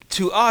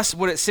to us,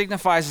 what it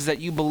signifies is that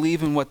you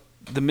believe in what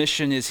the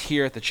mission is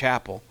here at the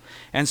chapel.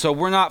 And so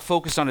we're not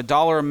focused on a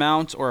dollar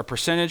amount or a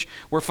percentage.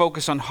 We're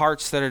focused on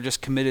hearts that are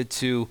just committed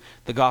to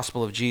the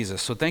gospel of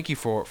Jesus. So thank you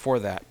for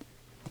that.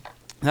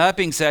 Now, that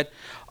being said,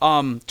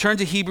 turn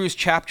to Hebrews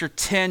chapter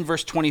 10,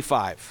 verse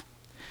 25.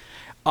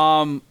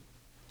 I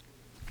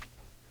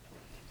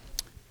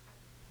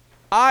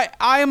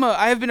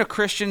have been a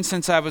Christian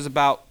since I was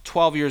about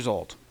 12 years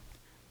old.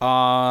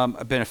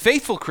 I've been a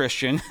faithful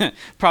Christian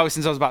probably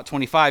since I was about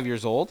 25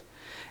 years old,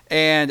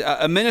 and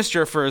a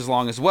minister for as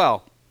long as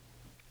well.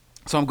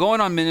 So I'm going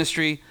on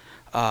ministry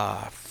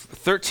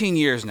 13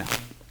 years now.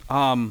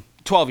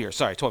 12 years.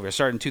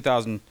 Started in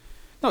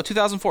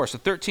 2004, so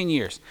 13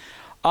 years.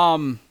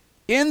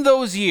 In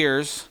those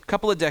years, a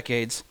couple of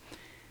decades,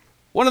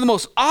 one of the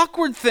most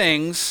awkward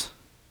things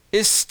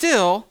is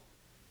still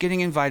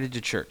getting invited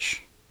to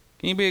church.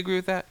 Can anybody agree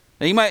with that?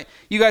 Now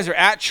you guys are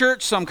at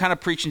church, so I'm kind of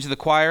preaching to the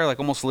choir, like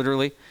almost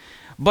literally.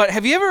 But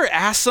have you ever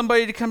asked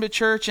somebody to come to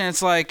church and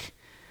it's like,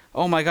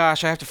 oh my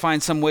gosh, I have to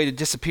find some way to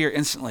disappear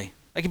instantly?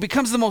 Like, it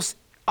becomes the most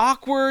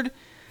awkward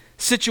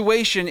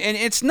situation, and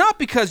it's not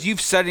because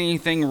you've said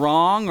anything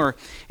wrong, or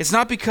it's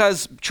not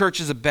because church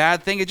is a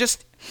bad thing. It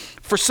just,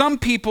 for some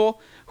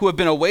people who have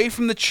been away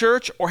from the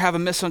church or have a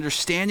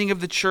misunderstanding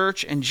of the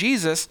church and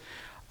Jesus,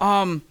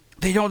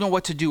 they don't know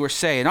what to do or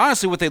say. And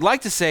honestly, what they'd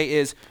like to say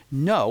is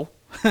no,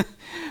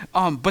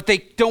 but they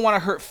don't want to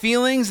hurt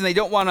feelings, and they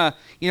don't want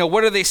to,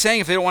 what are they saying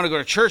if they don't want to go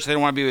to church? They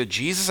don't want to be with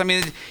Jesus? I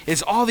mean,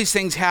 it's all these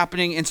things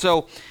happening. And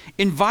so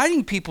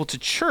inviting people to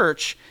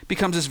church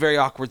becomes this very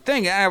awkward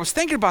thing. And I was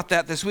thinking about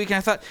that this week, and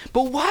I thought,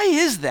 but why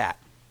is that?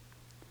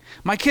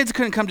 My kids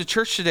couldn't come to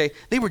church today.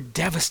 They were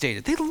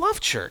devastated. They love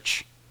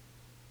church.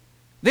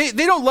 They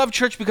don't love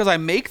church because I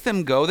make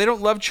them go. They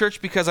don't love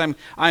church because I'm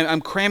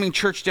cramming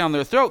church down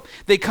their throat.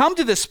 They come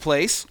to this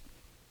place,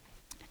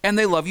 and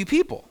they love you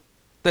people.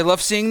 They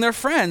love seeing their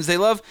friends. They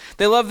love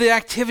the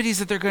activities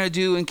that they're going to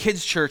do in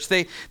kids' church.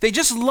 They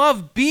just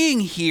love being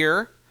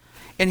here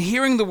and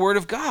hearing the Word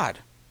of God.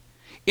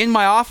 In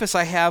my office,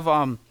 I have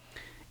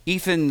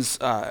Ethan's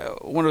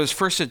one of his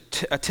first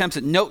attempts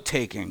at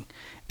note-taking,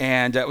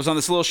 and it was on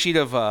this little sheet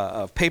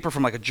of paper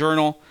from like a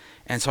journal.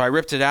 And so I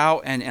ripped it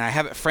out, and I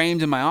have it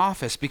framed in my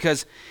office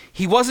because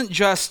he wasn't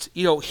just,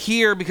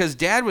 here because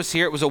Dad was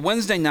here. It was a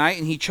Wednesday night,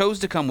 and he chose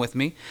to come with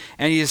me,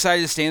 and he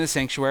decided to stay in the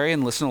sanctuary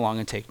and listen along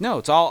and take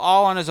notes,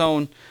 all on his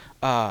own,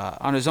 out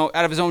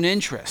of his own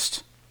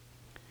interest.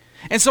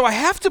 And so I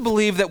have to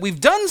believe that we've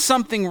done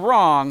something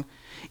wrong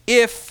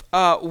if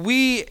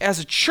we as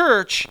a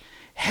church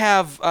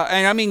have,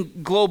 and I mean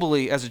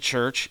globally as a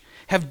church,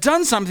 have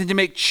done something to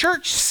make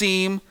church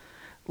seem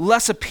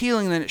less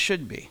appealing than it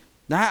should be.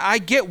 Now, I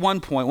get one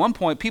point. One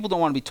point, people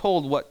don't want to be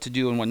told what to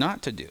do and what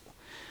not to do.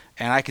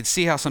 And I could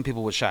see how some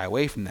people would shy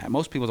away from that.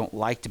 Most people don't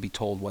like to be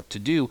told what to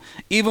do,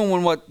 even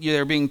when what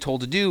they're being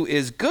told to do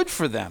is good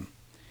for them.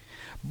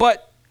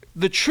 But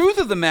the truth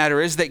of the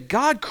matter is that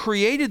God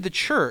created the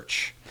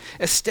church,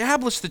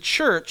 established the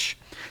church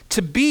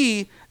to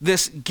be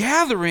this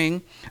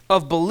gathering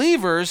of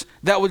believers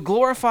that would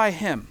glorify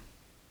Him.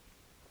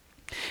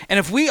 And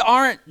if we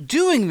aren't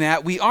doing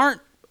that, we aren't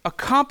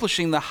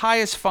accomplishing the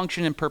highest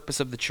function and purpose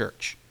of the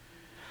church.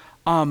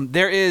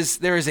 There is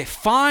a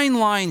fine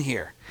line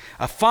here,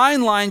 a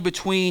fine line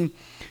between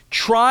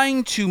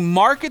trying to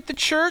market the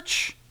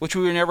church, which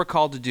we were never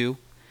called to do,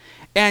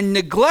 and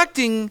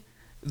neglecting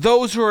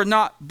those who are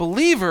not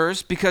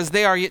believers because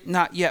they are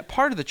not yet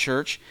part of the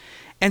church.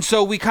 And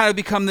so we kind of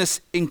become this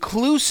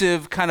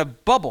inclusive kind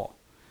of bubble.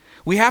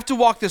 We have to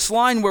walk this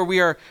line where we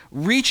are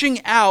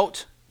reaching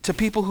out to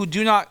people who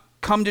do not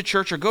come to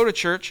church or go to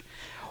church,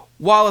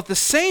 while at the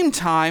same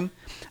time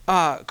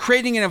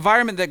creating an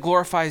environment that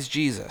glorifies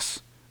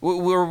Jesus,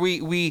 where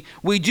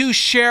we do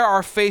share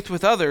our faith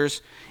with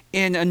others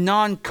in a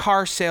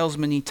non-car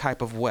salesman-y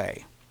type of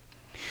way.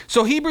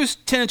 So Hebrews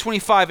 10 and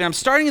 25, and I'm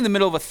starting in the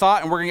middle of a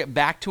thought, and we're going to get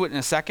back to it in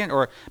a second,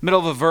 or middle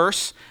of a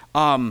verse.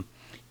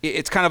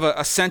 It's kind of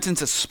a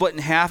sentence that's split in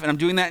half, and I'm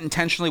doing that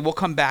intentionally. We'll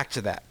come back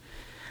to that.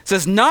 It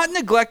says, not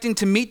neglecting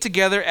to meet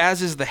together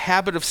as is the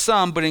habit of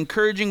some, but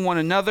encouraging one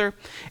another,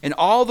 and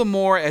all the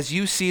more as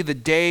you see the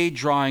day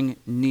drawing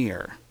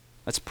near.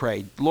 Let's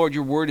pray. Lord,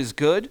 your word is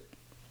good.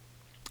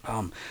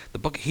 The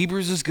book of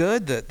Hebrews is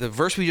good. The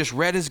verse we just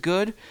read is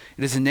good.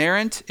 It is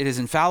inerrant. It is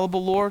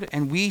infallible, Lord,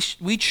 and we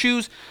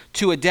choose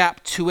to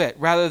adapt to it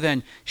rather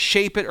than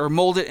shape it or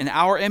mold it in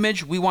our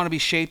image. We want to be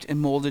shaped and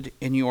molded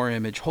in your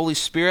image. Holy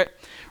Spirit,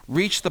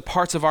 reach the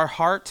parts of our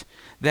heart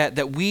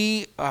that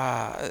we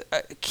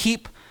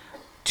keep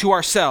to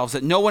ourselves,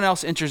 that no one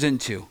else enters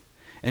into.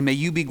 And may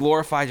you be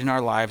glorified in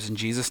our lives in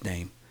Jesus'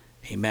 name.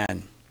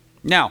 Amen.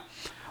 Now,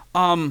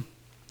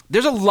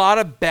 there's a lot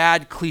of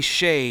bad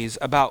cliches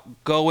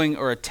about going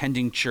or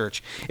attending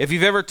church. If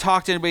you've ever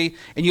talked to anybody,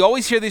 and you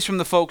always hear these from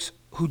the folks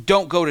who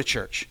don't go to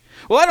church.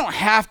 Well, I don't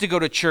have to go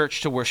to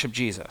church to worship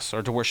Jesus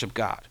or to worship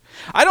God.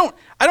 I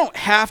don't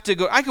have to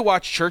go. I could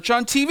watch church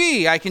on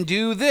TV. I can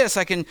do this.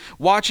 I can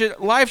watch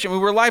it live stream.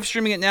 We're live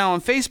streaming it now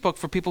on Facebook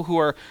for people who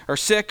are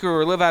sick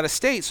or live out of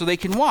state so they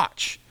can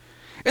watch.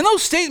 And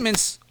those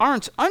statements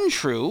aren't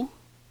untrue,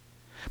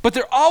 but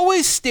they're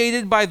always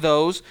stated by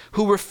those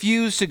who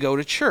refuse to go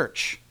to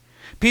church.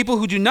 People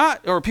who do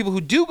not, or people who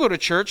do go to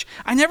church,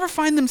 I never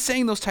find them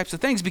saying those types of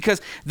things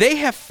because they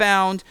have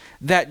found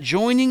that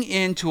joining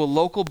into a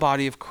local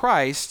body of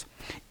Christ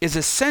is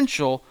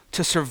essential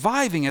to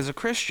surviving as a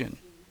Christian.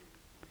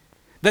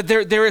 That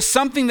there is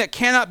something that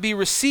cannot be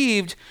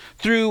received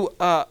through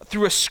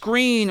a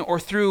screen or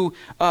through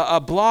a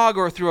blog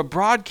or through a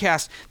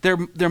broadcast.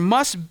 There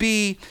must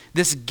be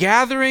this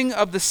gathering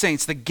of the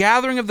saints, the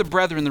gathering of the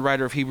brethren, the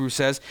writer of Hebrews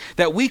says,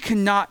 that we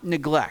cannot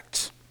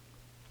neglect.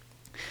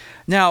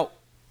 Now,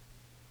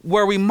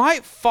 where we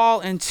might fall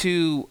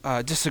into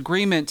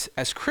disagreement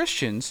as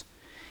Christians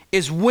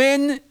is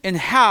when and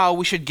how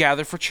we should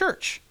gather for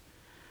church.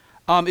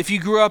 If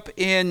you grew up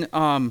in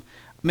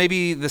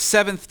maybe the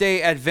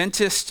Seventh-day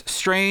Adventist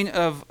strain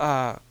of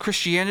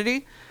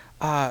Christianity,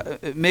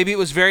 maybe it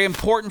was very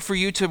important for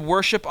you to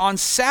worship on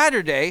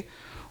Saturday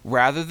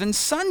rather than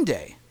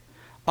Sunday.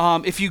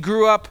 If you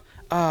grew up,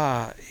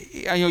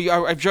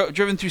 I've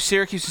driven through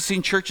Syracuse and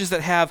seen churches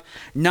that have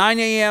 9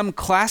 a.m.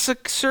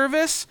 classic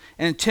service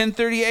and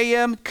 10:30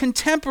 a.m.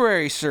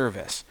 contemporary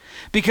service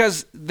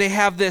because they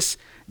have this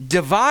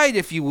divide,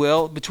 if you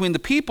will, between the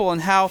people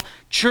and how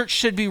church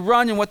should be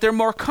run and what they're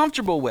more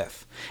comfortable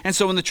with. And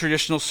so in the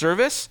traditional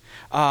service,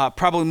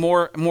 probably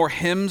more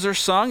hymns are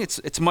sung.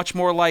 It's much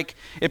more like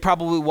it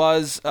probably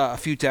was a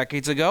few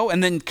decades ago.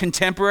 And then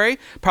contemporary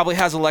probably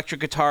has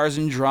electric guitars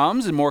and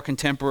drums and more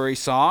contemporary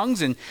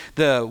songs. And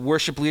the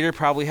worship leader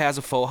probably has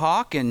a faux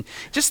hawk and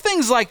just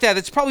things like that.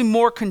 It's probably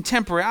more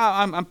contemporary.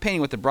 I'm painting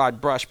with a broad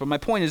brush, but my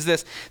point is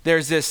this.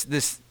 There's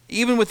this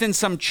even within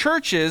some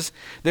churches,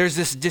 there's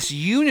this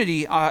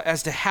disunity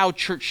as to how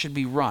church should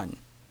be run.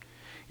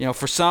 You know,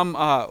 for some,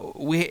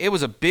 it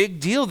was a big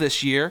deal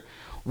this year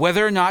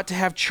whether or not to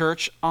have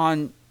church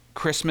on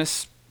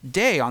Christmas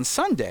Day, on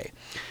Sunday.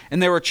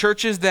 And there were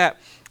churches that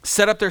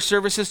set up their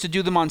services to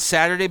do them on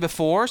Saturday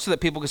before so that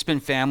people could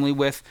spend time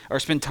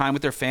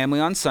with their family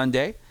on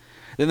Sunday.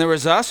 Then there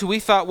was us who we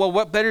thought, well,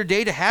 what better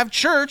day to have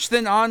church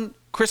than on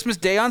Christmas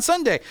Day on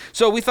Sunday?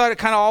 So we thought it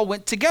kind of all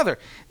went together.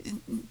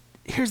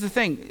 Here's the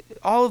thing.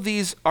 All of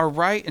these are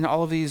right and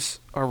all of these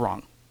are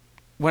wrong.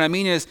 What I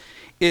mean is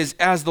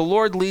as the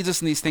Lord leads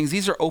us in these things,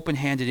 these are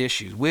open-handed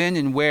issues. When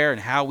and where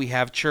and how we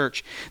have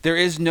church. There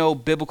is no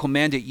biblical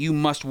mandate. You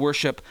must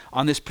worship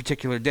on this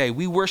particular day.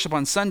 We worship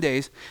on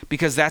Sundays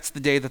because that's the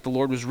day that the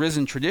Lord was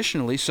risen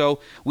traditionally. So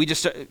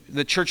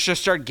the church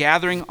just started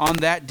gathering on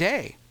that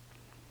day.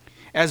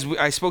 As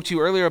I spoke to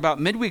you earlier about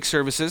midweek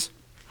services,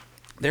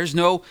 there's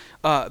no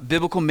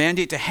biblical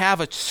mandate to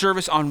have a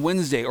service on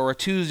Wednesday or a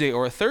Tuesday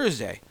or a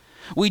Thursday.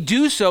 We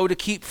do so to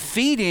keep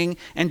feeding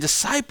and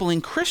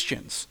discipling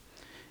Christians.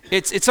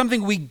 It's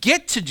something we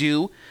get to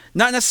do,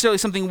 not necessarily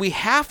something we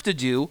have to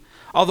do,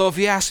 although if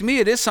you ask me,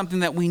 it is something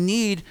that we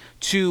need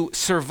to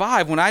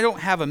survive. When I don't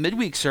have a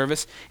midweek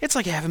service, it's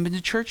like I haven't been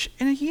to church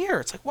in a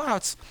year. It's like, wow,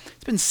 it's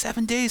been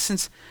 7 days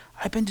since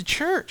I've been to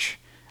church.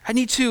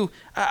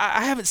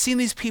 I haven't seen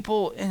these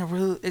people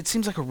it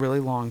seems like a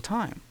really long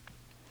time.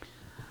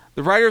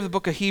 The writer of the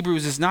book of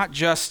Hebrews is not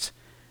just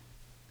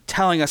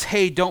telling us,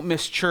 hey, don't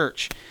miss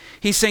church.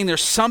 He's saying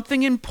there's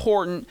something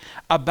important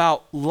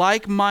about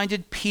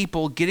like-minded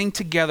people getting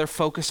together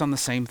focused on the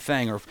same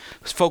thing, or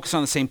focused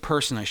on the same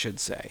person, I should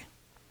say.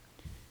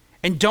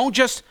 And don't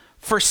just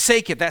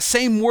forsake it. That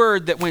same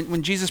word that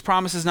when Jesus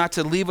promises not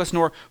to leave us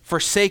nor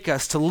forsake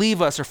us, to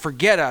leave us or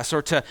forget us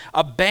or to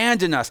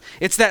abandon us.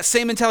 It's that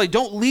same mentality.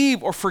 Don't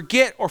leave or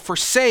forget or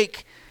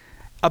forsake.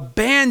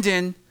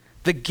 Abandon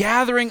the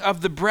gathering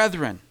of the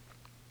brethren.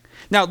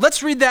 Now,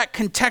 let's read that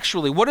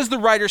contextually. What is the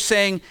writer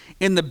saying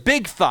in the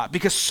big thought?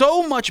 Because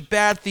so much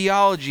bad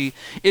theology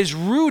is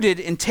rooted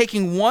in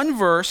taking one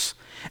verse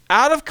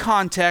out of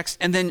context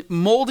and then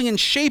molding and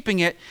shaping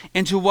it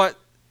into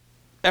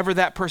whatever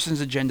that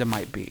person's agenda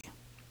might be.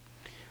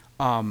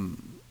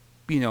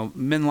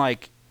 Men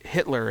like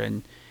Hitler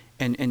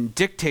and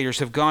dictators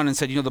have gone and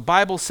said, the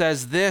Bible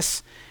says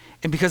this,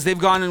 and because they've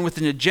gone in with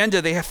an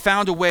agenda, they have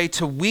found a way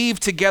to weave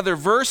together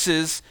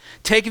verses,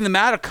 taking them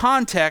out of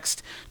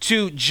context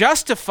to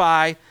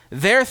justify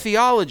their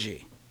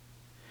theology.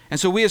 And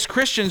so we as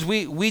Christians,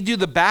 we do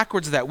the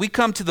backwards of that. We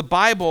come to the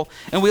Bible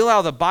and we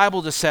allow the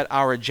Bible to set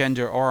our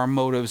agenda or our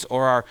motives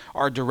or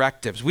our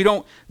directives. We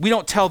don't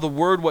tell the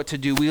Word what to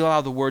do. We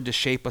allow the Word to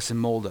shape us and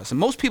mold us. And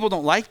most people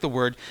don't like the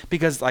Word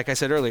because, like I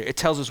said earlier, it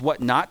tells us what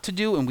not to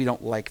do, and we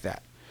don't like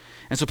that.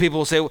 And so people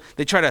will say,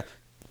 they try to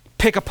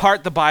pick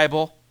apart the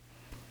Bible.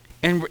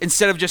 And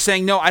instead of just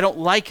saying, no, I don't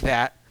like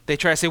that, they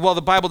try to say, well,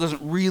 the Bible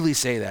doesn't really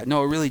say that.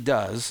 No, it really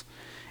does.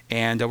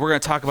 And we're going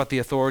to talk about the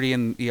authority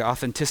and the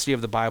authenticity of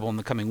the Bible in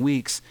the coming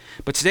weeks.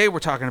 But today we're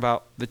talking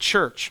about the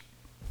church.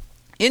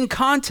 In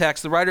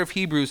context, the writer of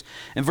Hebrews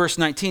in verse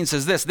 19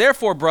 says this,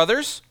 therefore,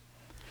 brothers,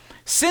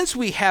 since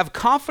we have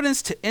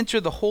confidence to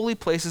enter the holy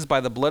places by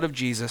the blood of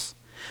Jesus,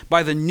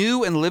 by the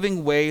new and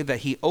living way that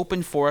he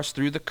opened for us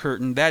through the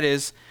curtain, that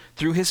is,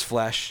 through his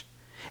flesh,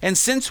 And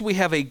since we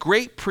have a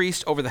great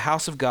priest over the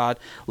house of God,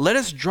 let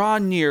us draw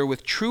near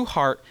with true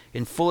heart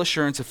in full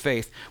assurance of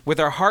faith, with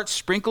our hearts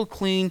sprinkled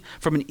clean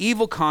from an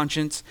evil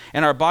conscience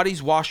and our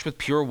bodies washed with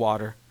pure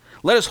water.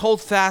 Let us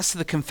hold fast to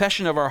the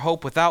confession of our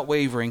hope without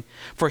wavering,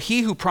 for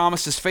he who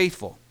promised is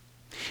faithful.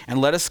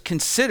 And let us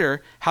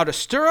consider how to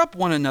stir up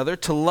one another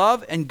to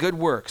love and good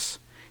works.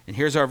 And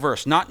here's our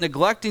verse, not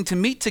neglecting to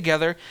meet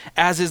together,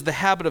 as is the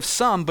habit of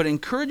some, but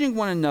encouraging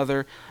one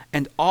another,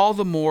 and all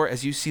the more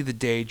as you see the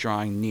day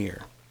drawing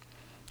near.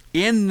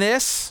 In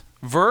this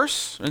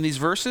verse, in these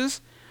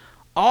verses,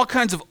 all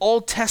kinds of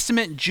Old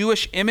Testament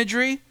Jewish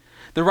imagery.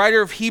 The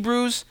writer of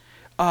Hebrews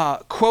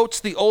quotes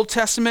the Old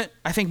Testament,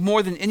 I think,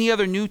 more than any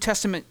other New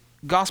Testament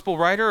gospel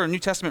writer or New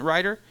Testament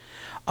writer.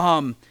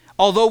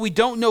 Although we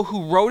don't know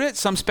who wrote it,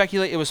 some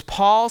speculate it was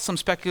Paul, some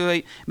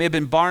speculate it may have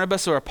been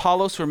Barnabas or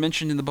Apollos, who are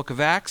mentioned in the book of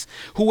Acts.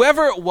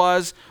 Whoever it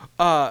was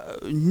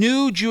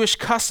knew Jewish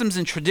customs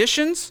and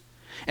traditions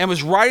and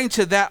was writing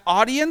to that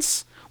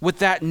audience with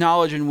that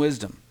knowledge and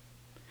wisdom.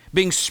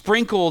 Being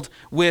sprinkled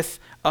with,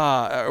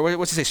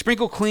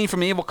 sprinkled clean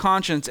from an evil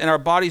conscience, and our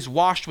bodies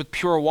washed with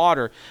pure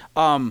water.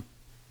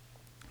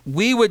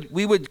 We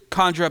would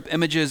conjure up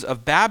images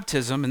of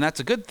baptism, and that's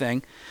a good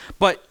thing.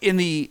 But in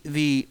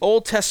the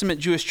Old Testament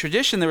Jewish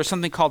tradition, there was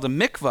something called a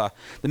mikvah.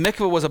 The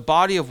mikvah was a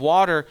body of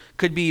water,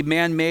 could be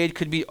man-made,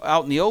 could be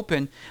out in the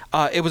open.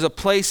 It was a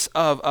place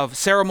of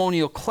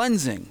ceremonial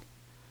cleansing.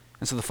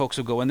 And so the folks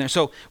will go in there.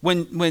 So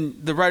when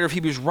the writer of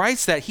Hebrews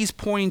writes that, he's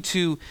pointing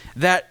to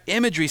that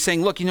imagery,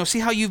 saying, look, see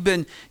how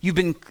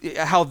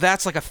how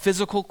that's like a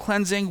physical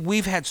cleansing?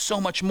 We've had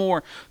so much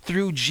more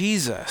through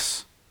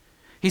Jesus.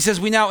 He says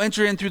we now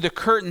enter in through the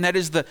curtain that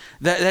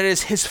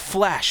is his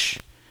flesh.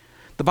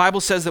 The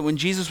Bible says that when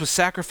Jesus was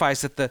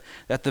sacrificed,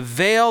 that the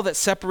veil that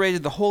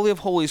separated the Holy of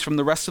Holies from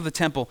the rest of the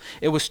temple,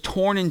 it was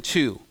torn in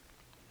two.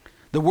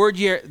 The word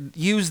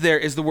used there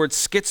is the word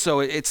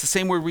schizo. It's the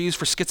same word we use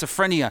for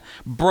schizophrenia.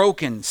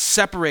 Broken,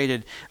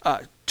 separated,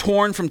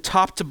 torn from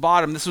top to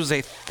bottom. This was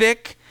a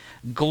thick,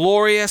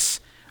 glorious,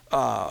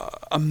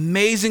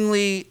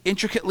 amazingly,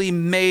 intricately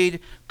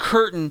made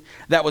curtain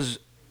that was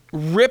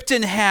ripped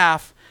in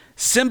half,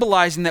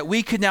 symbolizing that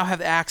we could now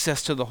have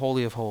access to the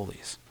Holy of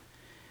Holies.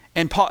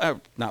 And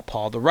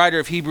the writer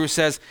of Hebrews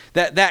says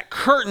that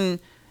curtain,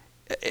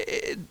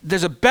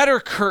 there's a better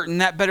curtain.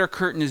 That better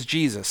curtain is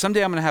Jesus.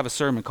 Someday I'm going to have a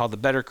sermon called The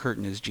Better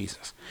Curtain is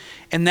Jesus.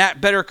 And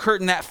that better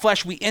curtain, that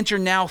flesh, we enter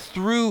now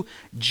through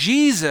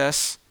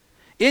Jesus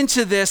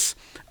into this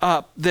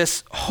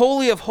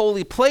holy of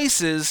holy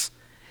places.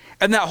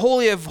 And that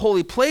holy of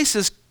holy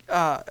places,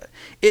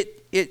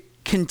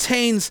 it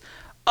contains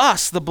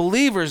us, the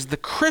believers, the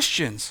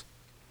Christians.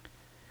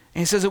 And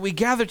he says that we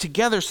gather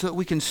together so that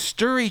we can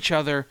stir each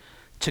other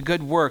to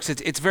good works.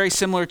 It's very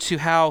similar to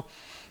how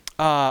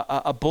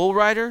a bull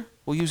rider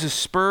will use his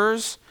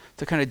spurs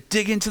to kind of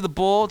dig into the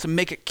bull to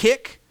make it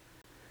kick.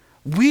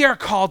 We are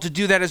called to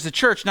do that as the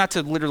church, not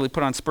to literally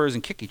put on spurs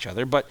and kick each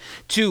other, but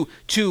to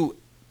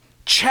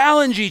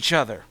challenge each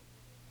other,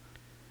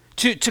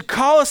 to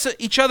call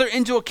each other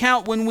into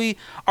account when we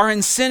are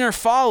in sin or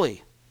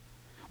folly,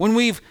 when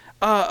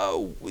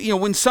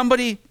when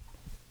somebody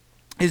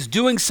is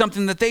doing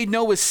something that they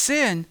know is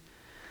sin,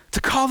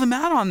 to call them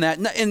out on that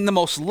in the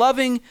most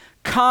loving,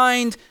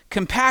 kind,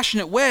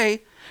 compassionate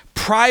way.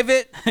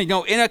 Private,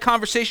 in a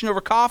conversation over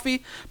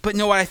coffee, but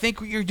what I think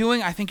you're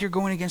doing, I think you're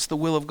going against the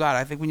will of God.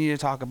 I think we need to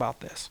talk about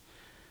this.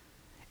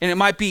 And it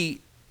might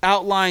be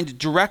outlined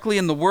directly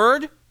in the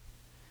Word.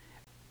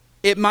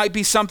 It might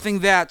be something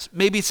that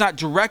maybe it's not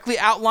directly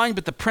outlined,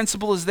 but the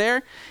principle is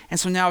there. And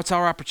so now it's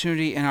our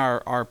opportunity and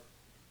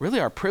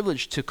our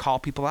privilege to call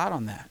people out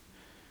on that.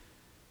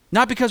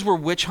 Not because we're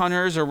witch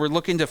hunters or we're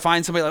looking to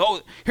find somebody like,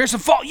 oh, here's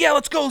some fault. Yeah,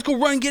 let's go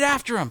run and get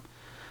after them.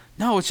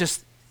 No, it's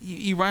just,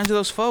 you run into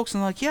those folks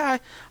and like, yeah,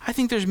 I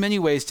think there's many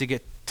ways to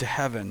get to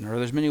heaven, or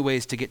there's many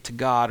ways to get to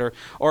God,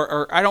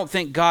 or I don't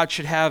think God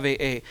should have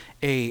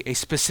a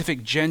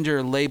specific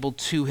gender labeled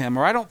to him,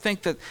 or I don't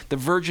think that the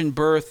virgin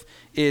birth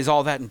is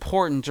all that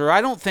important, or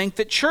I don't think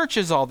that church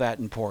is all that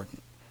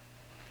important.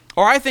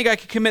 Or I think I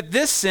could commit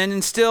this sin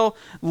and still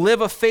live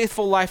a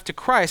faithful life to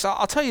Christ.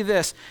 I'll tell you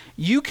this,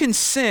 you can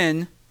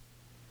sin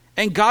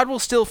and God will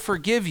still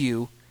forgive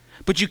you,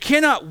 but you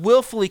cannot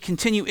willfully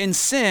continue in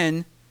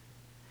sin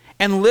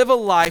and live a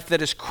life that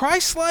is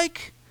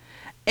Christ-like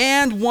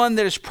and one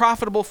that is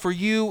profitable for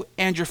you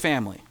and your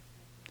family.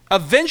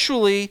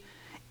 Eventually,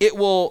 it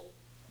will,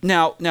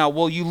 now,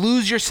 will you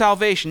lose your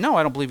salvation? No,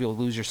 I don't believe you'll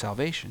lose your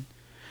salvation.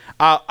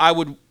 I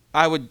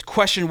would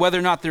question whether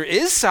or not there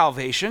is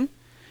salvation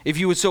if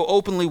you would so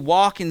openly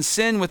walk in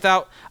sin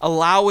without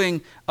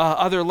allowing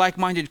other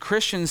like-minded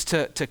Christians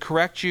to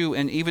correct you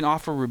and even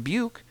offer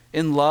rebuke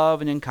in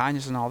love and in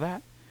kindness and all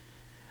that.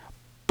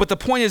 But the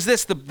point is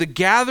this, the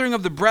gathering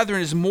of the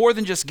brethren is more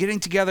than just getting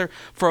together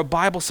for a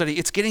Bible study.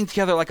 It's getting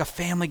together like a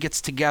family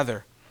gets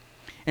together.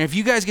 And if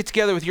you guys get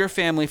together with your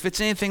family, if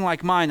it's anything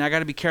like mine, I got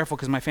to be careful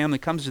because my family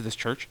comes to this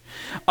church.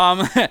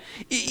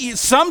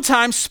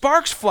 Sometimes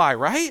sparks fly,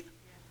 right?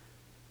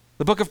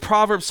 The book of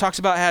Proverbs talks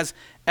about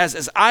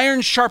as iron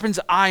sharpens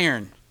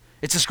iron.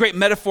 It's this great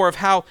metaphor of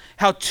how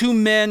two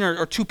men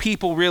or two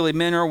people, really,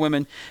 men or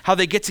women, how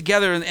they get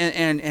together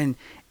and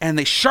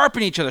they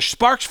sharpen each other.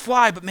 Sparks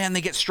fly, but man, they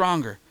get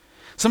stronger.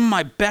 Some of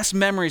my best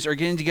memories are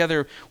getting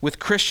together with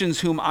Christians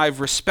whom I've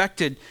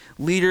respected,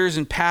 leaders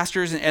and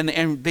pastors, and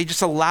they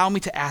just allow me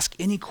to ask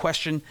any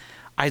question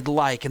I'd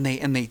like, and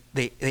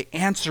they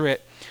answer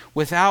it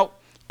without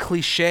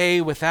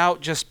cliche,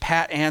 without just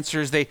pat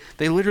answers. They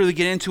literally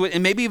get into it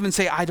and maybe even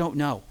say, I don't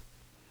know.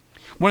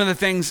 One of the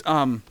things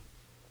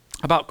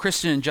about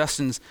Kristen and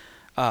Justin's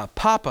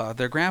papa,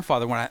 their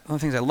grandfather, one of the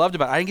things I loved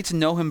about it, I didn't get to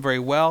know him very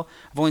well.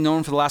 I've only known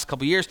him for the last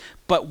couple of years.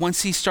 But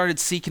once he started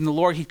seeking the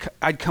Lord,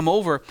 I'd come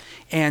over,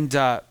 and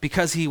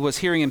because he was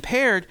hearing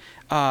impaired,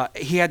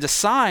 he had to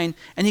sign,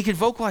 and he could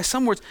vocalize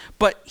some words,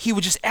 but he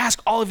would just ask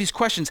all of these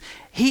questions.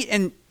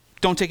 And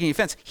don't take any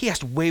offense, he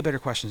asked way better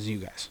questions than you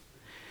guys.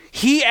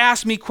 He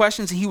asked me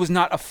questions, and he was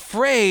not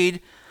afraid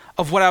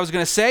of what I was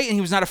going to say, and he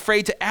was not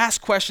afraid to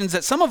ask questions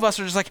that some of us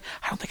are just like,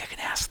 I don't think I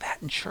can ask that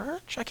in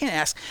church. I can't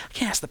ask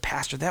the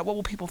pastor that. What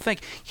will people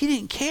think? He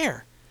didn't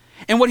care.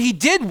 And what he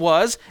did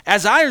was,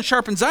 as iron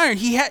sharpens iron,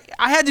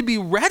 I had to be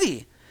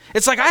ready.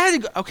 It's like I had to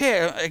go,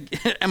 okay,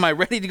 am I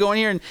ready to go in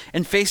here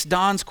and face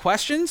Don's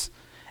questions?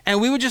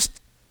 And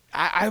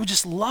I would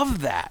just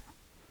love that.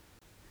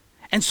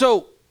 And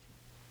so,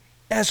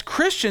 as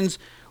Christians,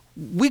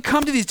 we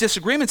come to these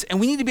disagreements, and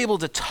we need to be able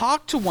to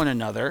talk to one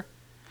another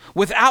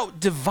without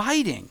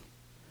dividing.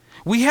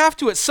 We have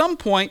to, at some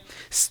point,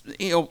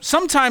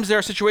 sometimes there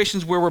are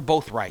situations where we're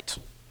both right,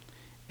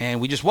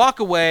 and we just walk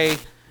away.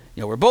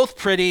 We're both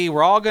pretty.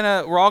 We're all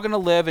gonna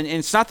live, and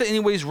it's not that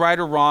anybody's right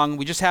or wrong.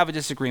 We just have a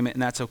disagreement,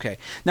 and that's okay.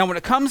 Now, when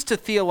it comes to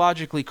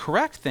theologically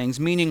correct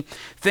things, meaning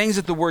things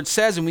that the Word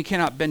says and we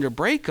cannot bend or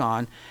break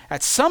on,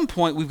 at some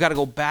point we've got to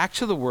go back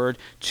to the Word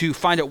to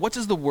find out, what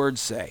does the Word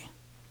say?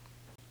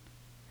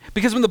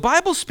 Because when the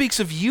Bible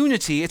speaks of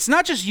unity, it's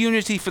not just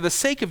unity for the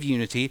sake of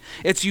unity.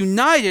 It's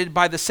united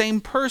by the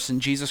same person,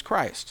 Jesus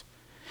Christ.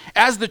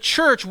 As the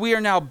church, we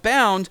are now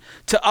bound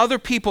to other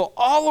people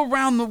all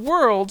around the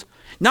world,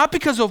 not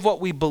because of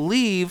what we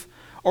believe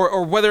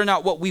or whether or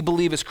not what we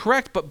believe is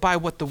correct, but by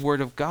what the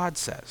Word of God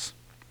says.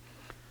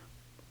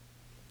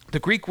 The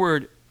Greek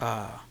word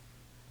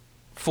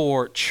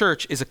for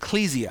church is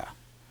ecclesia.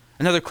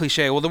 Another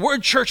cliche, well, the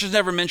word church is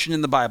never mentioned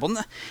in the Bible.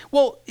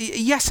 Well,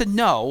 yes and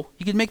no.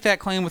 You can make that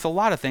claim with a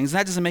lot of things, and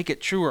that doesn't make it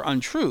true or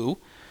untrue.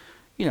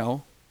 The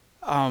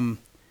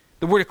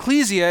word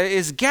ecclesia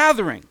is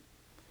gathering.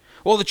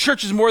 Well, the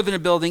church is more than a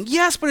building.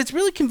 Yes, but it's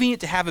really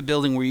convenient to have a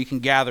building where you can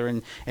gather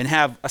and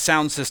have a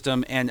sound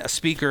system and a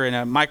speaker and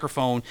a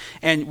microphone,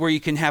 and where you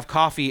can have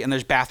coffee and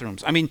there's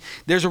bathrooms. I mean,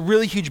 there's a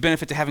really huge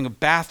benefit to having a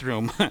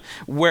bathroom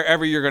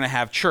wherever you're going to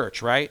have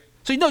church, right?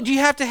 So, do you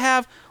have to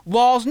have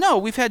walls? No,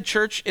 we've had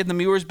church in the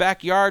Muir's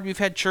backyard. We've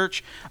had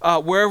church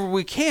wherever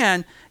we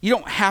can. You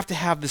don't have to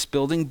have this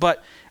building,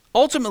 but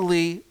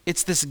ultimately,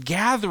 it's this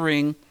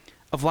gathering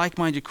of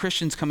like-minded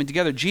Christians coming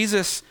together.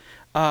 Jesus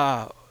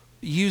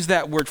used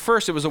that word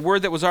first. It was a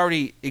word that was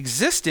already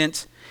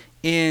existent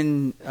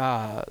in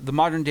the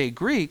modern-day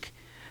Greek,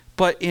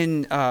 but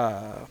in,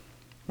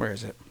 where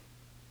is it?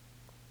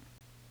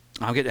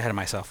 I'll get ahead of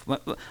myself.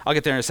 I'll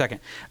get there in a second.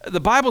 The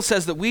Bible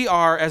says that we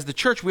are, as the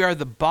church, we are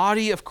the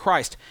body of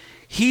Christ.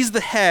 He's the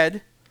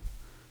head,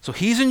 so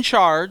he's in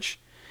charge.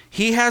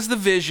 He has the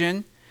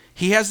vision.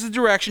 He has the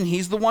direction.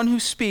 He's the one who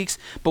speaks,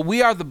 but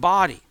we are the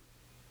body.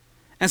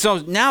 And so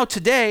now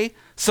today,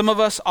 some of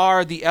us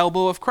are the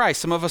elbow of Christ.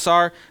 Some of us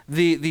are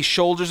the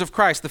shoulders of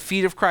Christ, the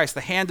feet of Christ,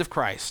 the hand of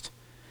Christ.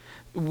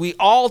 We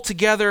all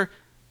together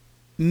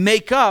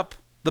make up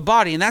the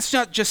body. And that's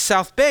not just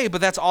South Bay, but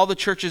that's all the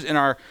churches in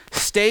our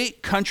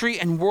state, country,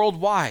 and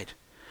worldwide.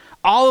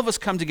 All of us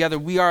come together.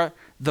 We are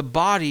the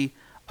body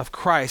of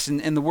Christ.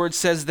 And the word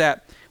says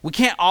that we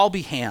can't all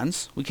be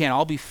hands. We can't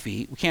all be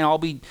feet. We can't all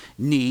be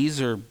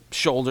knees or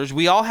shoulders.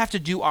 We all have to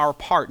do our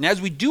part. And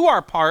as we do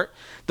our part,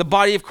 the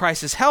body of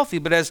Christ is healthy.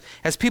 But as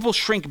people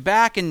shrink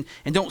back and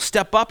don't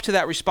step up to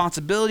that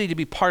responsibility to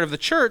be part of the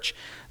church,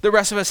 the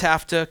rest of us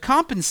have to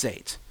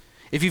compensate.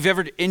 If you've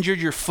ever injured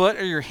your foot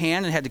or your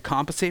hand and had to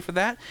compensate for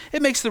that, it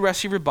makes the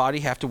rest of your body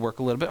have to work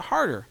a little bit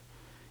harder.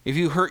 If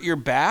you hurt your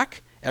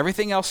back,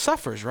 everything else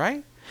suffers,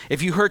 right?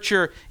 If you hurt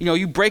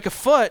you break a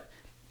foot,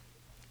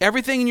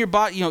 everything in your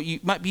body, you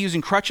might be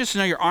using crutches, so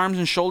now your arms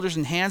and shoulders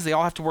and hands, they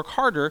all have to work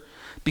harder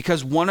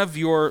because one of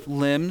your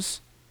limbs,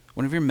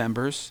 one of your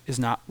members is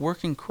not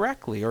working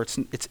correctly or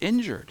it's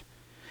injured.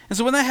 And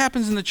so when that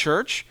happens in the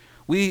church,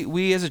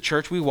 we as a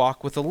church, we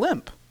walk with a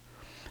limp.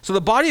 So the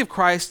body of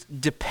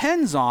Christ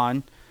depends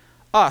on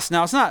us.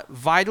 Now, it's not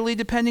vitally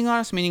depending on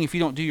us, meaning if you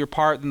don't do your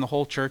part, then the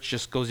whole church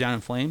just goes down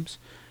in flames.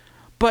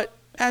 But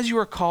as you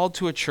are called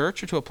to a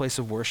church or to a place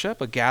of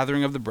worship, a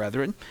gathering of the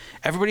brethren,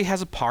 everybody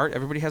has a part,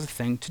 everybody has a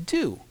thing to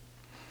do.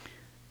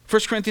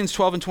 1 Corinthians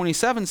 12 and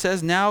 27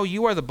 says, now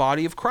you are the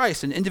body of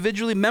Christ and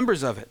individually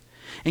members of it.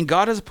 And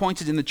God has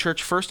appointed in the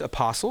church first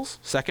apostles,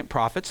 second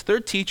prophets,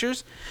 third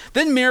teachers,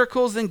 then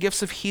miracles, then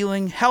gifts of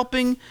healing,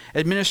 helping,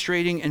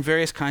 administrating, and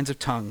various kinds of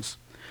tongues.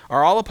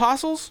 Are all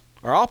apostles?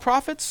 Are all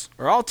prophets?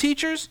 Are all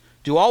teachers?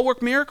 Do all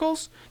work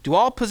miracles? Do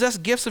all possess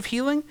gifts of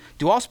healing?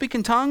 Do all speak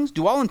in tongues?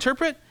 Do all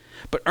interpret?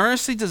 But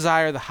earnestly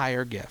desire the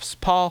higher gifts.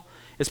 Paul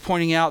is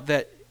pointing out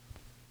that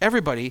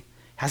everybody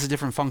has a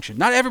different function.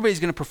 Not everybody's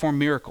going to perform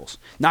miracles.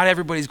 Not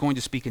everybody's going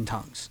to speak in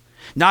tongues.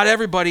 Not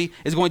everybody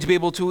is going to be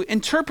able to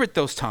interpret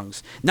those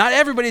tongues. Not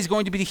everybody is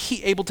going to be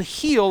able to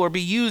heal or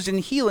be used in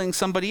healing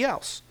somebody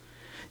else.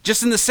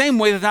 Just in the same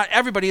way that not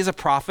everybody is a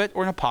prophet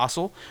or an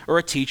apostle or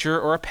a teacher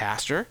or a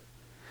pastor.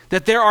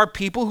 That there are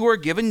people who are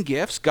given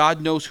gifts.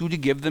 God knows who to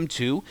give them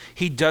to.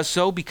 He does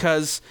so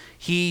because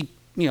he,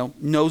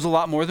 knows a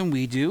lot more than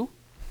we do.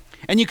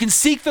 And you can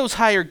seek those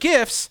higher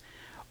gifts,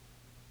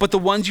 but the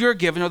ones you are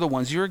given are the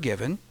ones you are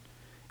given.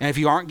 And if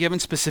you aren't given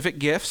specific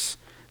gifts,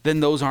 then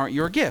those aren't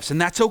your gifts. And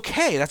that's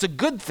okay. That's a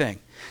good thing.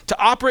 To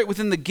operate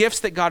within the gifts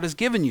that God has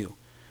given you.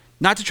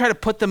 Not to try to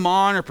put them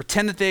on or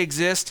pretend that they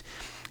exist.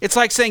 It's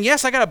like saying,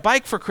 yes, I got a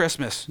bike for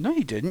Christmas. No,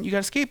 you didn't. You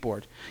got a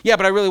skateboard. Yeah,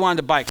 but I really wanted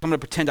a bike. So I'm going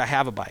to pretend I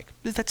have a bike.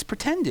 That's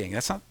pretending.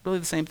 That's not really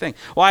the same thing.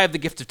 Well, I have the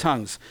gift of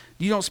tongues.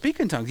 You don't speak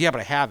in tongues. Yeah,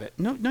 but I have it.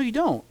 No, you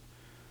don't.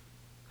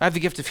 I have the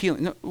gift of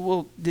healing. No,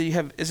 well,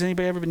 has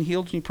anybody ever been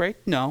healed when you pray?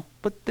 No,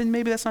 but then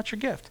maybe that's not your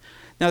gift.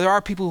 Now, there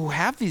are people who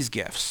have these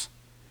gifts.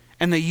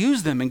 And they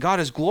use them, and God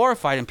is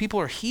glorified, and people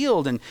are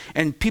healed, and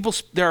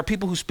there are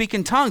people who speak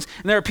in tongues,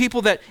 and there are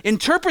people that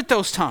interpret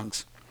those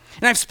tongues.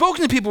 And I've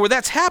spoken to people where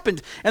that's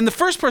happened, and the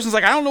first person's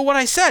like, I don't know what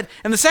I said.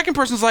 And the second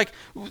person's like,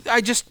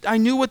 I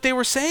knew what they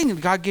were saying,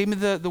 and God gave me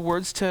the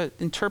words to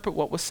interpret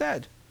what was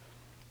said.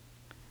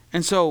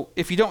 And so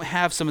if you don't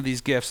have some of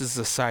these gifts, this is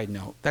a side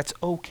note, that's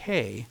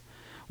okay.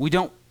 We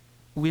don't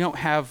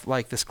have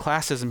like this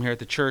classism here at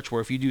the church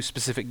where if you do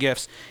specific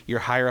gifts,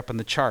 you're higher up on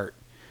the chart.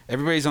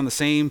 Everybody's on the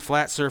same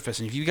flat surface.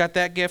 And if you got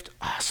that gift,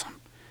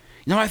 awesome.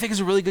 You know what I think is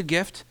a really good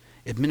gift?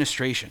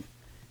 Administration.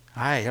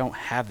 I don't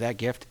have that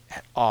gift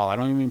at all. I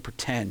don't even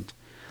pretend.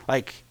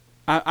 Like,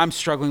 I'm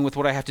struggling with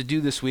what I have to do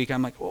this week.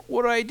 I'm like,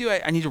 what do?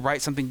 I need to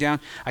write something down.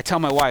 I tell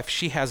my wife,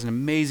 she has an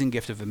amazing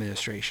gift of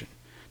administration.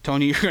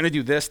 Tony, you're going to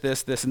do this,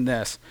 this, this, and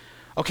this.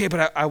 Okay,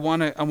 but I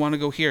want to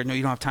go here. No,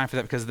 you don't have time for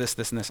that because of this,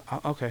 this, and this.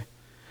 Okay.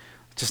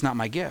 It's just not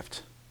my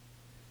gift.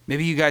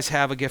 Maybe you guys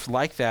have a gift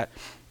like that,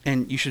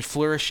 and you should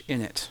flourish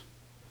in it.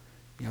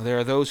 There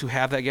are those who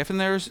have that gift, and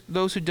there's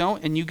those who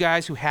don't. And you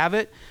guys who have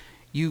it,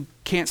 you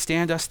can't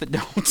stand us that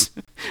don't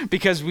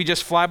because we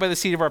just fly by the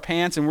seat of our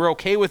pants, and we're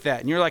okay with that.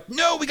 And you're like,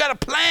 no, we got a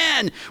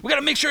plan. We got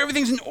to make sure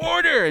everything's in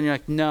order. And you're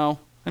like, no,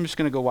 I'm just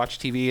going to go watch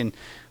TV and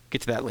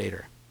get to that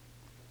later.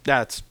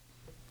 That's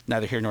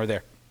neither here nor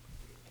there.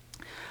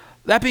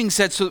 That being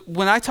said, so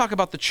when I talk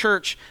about the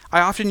church,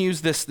 I often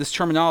use this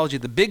terminology,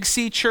 the big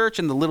C church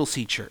and the little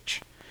C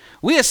church.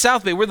 We at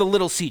South Bay, we're the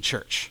little C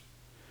church.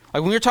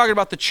 Like when we're talking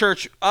about the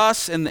church,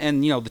 us and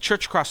the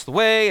church across the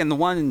way and the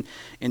one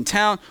in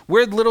town,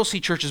 we're the little C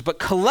churches, but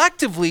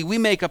collectively we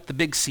make up the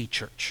big C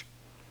church.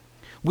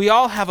 We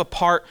all have a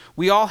part,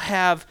 we all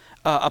have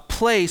a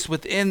place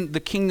within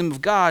the kingdom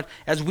of God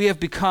as we have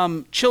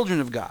become children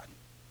of God.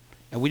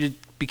 And we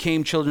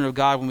became children of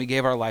God when we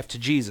gave our life to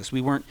Jesus.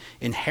 We weren't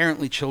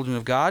inherently children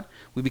of God.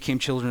 We became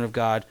children of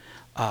God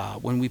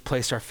when we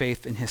placed our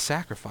faith in his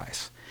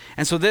sacrifice.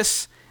 And so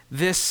this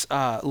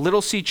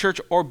little C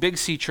church or big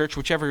C church,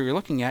 whichever you're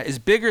looking at, is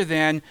bigger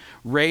than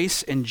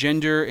race and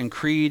gender and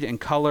creed and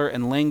color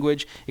and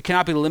language. It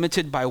cannot be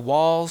limited by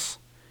walls.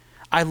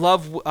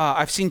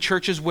 I've seen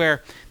churches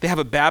where they have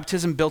a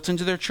baptism built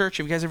into their church.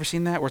 Have you guys ever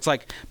seen that? Where it's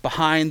like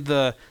behind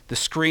the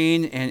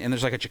screen and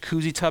there's like a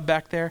jacuzzi tub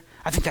back there.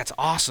 I think that's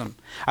awesome.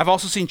 I've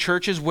also seen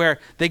churches where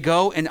they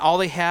go and all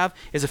they have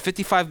is a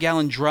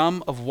 55-gallon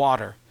drum of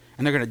water,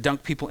 and they're going to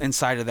dunk people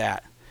inside of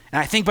that. And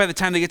I think by the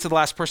time they get to the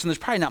last person, there's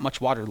probably not much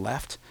water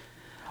left.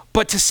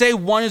 But to say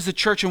one is the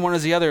church and one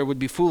is the other would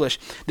be foolish.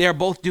 They are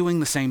both doing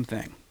the same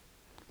thing.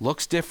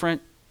 Looks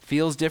different,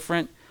 feels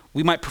different.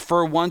 We might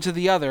prefer one to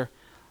the other,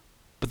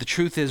 but the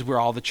truth is we're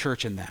all the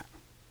church in that.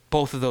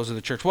 Both of those are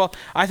the church. Well,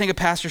 I think a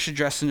pastor should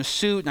dress in a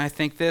suit, and I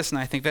think this, and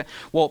I think that.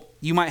 Well,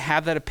 you might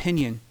have that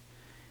opinion,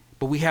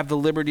 but we have the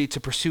liberty to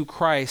pursue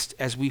Christ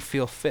as we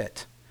feel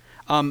fit,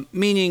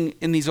 meaning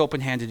in these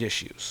open-handed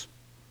issues.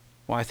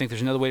 Well, I think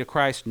there's another way to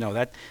Christ. No,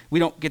 that we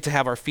don't get to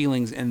have our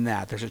feelings in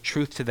that. There's a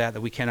truth to that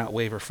we cannot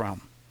waver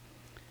from.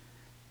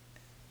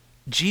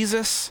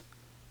 Jesus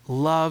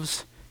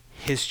loves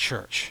his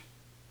church.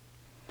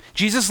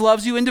 Jesus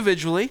loves you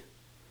individually,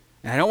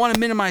 and I don't want to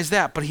minimize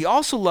that, but he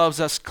also loves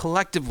us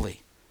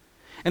collectively.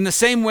 In the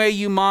same way,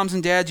 you moms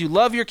and dads, you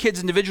love your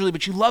kids individually,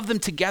 but you love them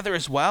together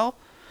as well.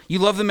 You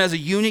love them as a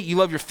unit. You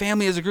love your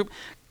family as a group.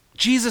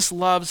 Jesus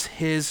loves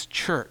his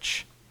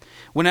church.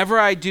 Whenever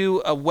I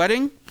do a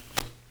wedding,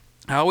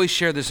 I always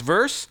share this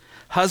verse.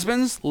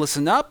 Husbands,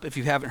 listen up if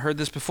you haven't heard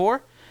this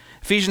before.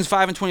 Ephesians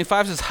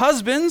 5:25 says,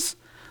 husbands,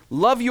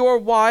 love your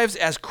wives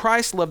as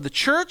Christ loved the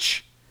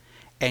church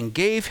and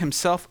gave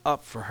himself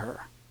up for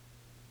her.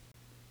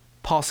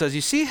 Paul says,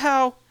 you see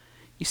how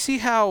You see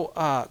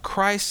how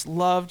Christ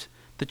loved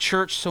the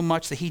church so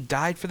much that he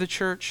died for the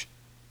church?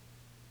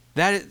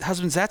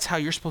 Husbands, that's how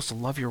you're supposed to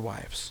love your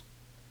wives.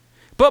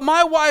 But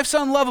my wife's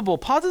unlovable.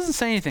 Paul doesn't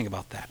say anything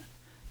about that.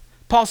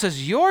 Paul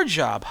says, your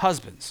job,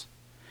 husbands.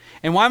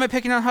 And why am I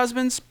picking on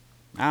husbands?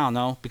 I don't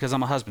know, because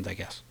I'm a husband, I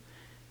guess.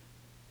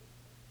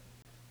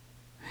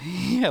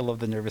 I love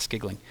the nervous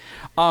giggling.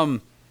 Paul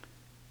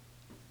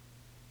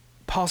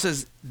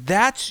says,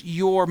 that's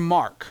your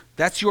mark.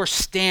 That's your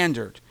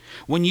standard.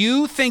 When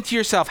you think to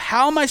yourself,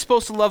 how am I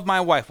supposed to love my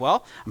wife?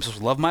 Well, I'm supposed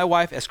to love my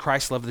wife as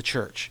Christ loved the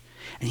church.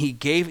 And he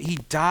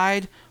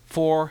died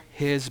for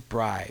his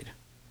bride.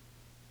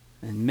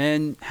 And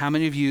men, how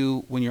many of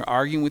you, when you're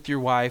arguing with your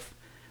wife,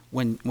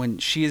 when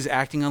she is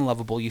acting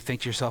unlovable, you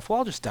think to yourself, well,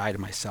 I'll just die to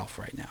myself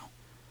right now.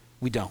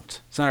 We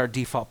don't. It's not our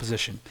default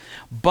position.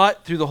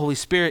 But through the Holy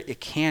Spirit, it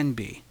can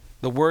be.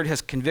 The Word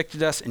has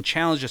convicted us and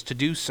challenged us to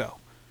do so.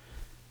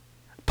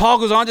 Paul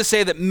goes on to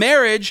say that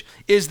marriage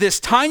is this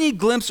tiny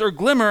glimpse or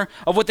glimmer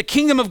of what the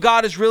kingdom of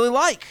God is really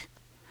like.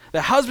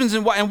 That husbands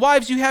and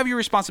wives, you have your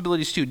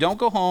responsibilities too. Don't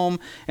go home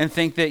and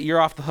think that you're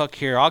off the hook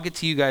here. I'll get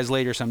to you guys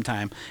later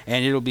sometime,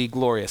 and it'll be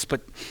glorious.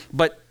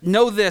 But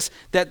know this,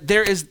 that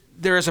there is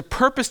a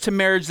purpose to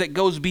marriage that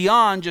goes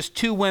beyond just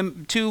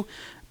two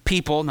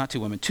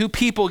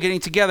people getting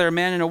together, a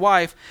man and a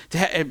wife,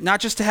 not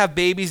just to have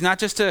babies, not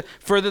just to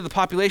further the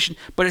population,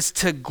 but it's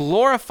to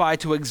glorify,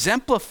 to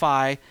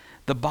exemplify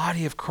the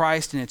body of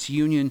Christ and its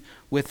union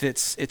with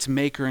its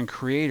maker and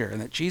creator,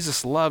 and that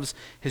Jesus loves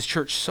his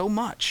church so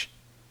much.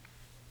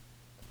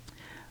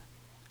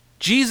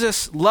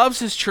 Jesus loves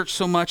his church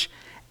so much,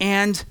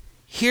 and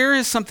here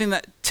is something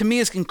that to me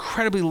is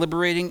incredibly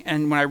liberating.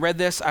 And when I read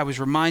this, I was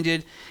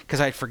reminded, because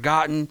I had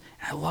forgotten,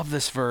 and I love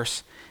this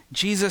verse.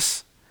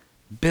 Jesus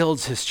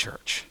builds his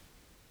church.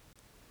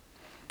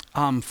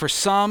 For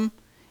some,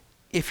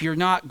 if you're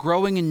not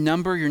growing in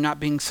number, you're not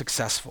being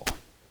successful.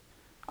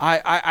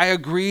 I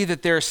agree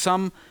that there is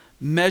some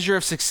measure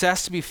of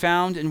success to be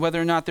found in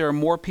whether or not there are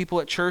more people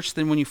at church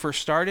than when you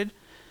first started.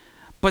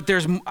 But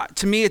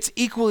to me, it's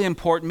equally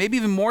important, maybe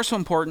even more so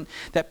important,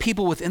 that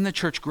people within the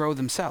church grow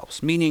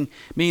themselves, meaning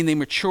they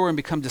mature and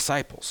become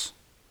disciples.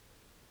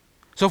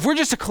 So if we're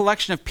just a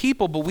collection of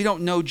people, but we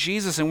don't know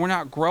Jesus, and we're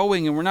not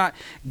growing, and we're not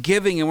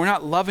giving, and we're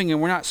not loving,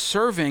 and we're not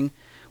serving,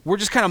 we're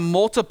just kind of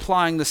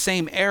multiplying the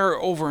same error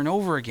over and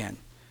over again.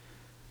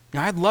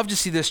 Now, I'd love to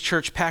see this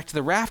church packed to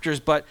the rafters,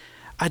 but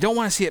I don't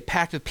want to see it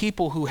packed with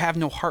people who have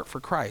no heart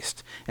for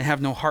Christ and have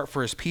no heart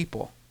for his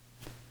people.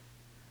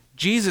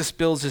 Jesus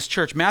builds his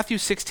church. Matthew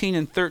 16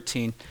 and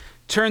 13.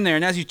 Turn there.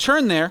 And as you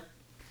turn there,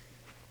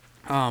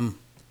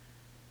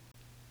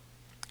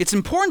 it's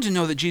important to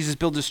know that Jesus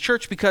builds his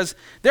church, because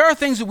there are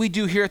things that we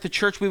do here at the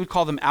church. We would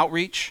call them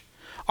outreach.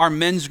 Our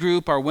men's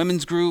group, our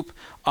women's group.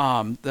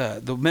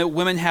 The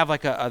women have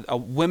like a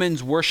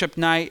women's worship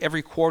night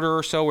every quarter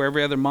or so, or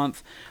every other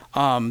month.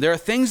 There are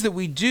things that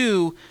we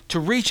do to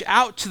reach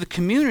out to the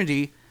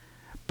community.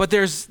 But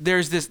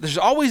there's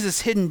always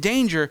this hidden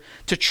danger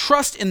to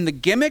trust in the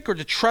gimmick or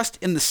to trust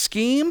in the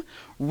scheme,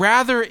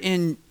 rather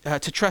to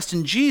trust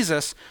in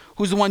Jesus,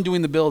 who's the one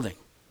doing the building.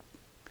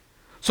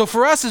 So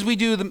for us, as we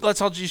do,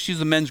 I'll just use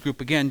the men's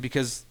group again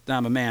because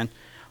I'm a man.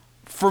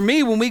 For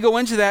me, when we go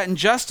into that, and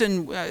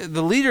Justin,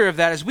 the leader of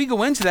that, as we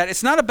go into that,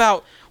 it's not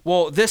about,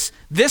 well, this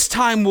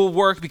time will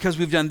work because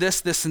we've done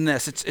this, and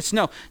this. It's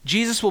no,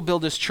 Jesus will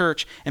build his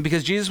church, and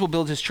because Jesus will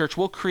build his church,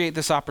 we'll create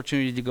this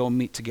opportunity to go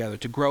meet together,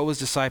 to grow as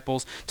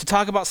disciples, to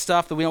talk about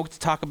stuff that we don't get to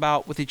talk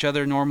about with each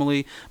other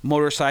normally,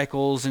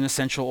 motorcycles and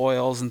essential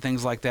oils and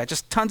things like that.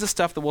 Just tons of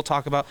stuff that we'll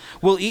talk about.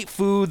 We'll eat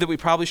food that we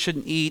probably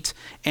shouldn't eat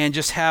and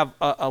just have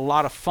a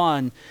lot of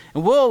fun.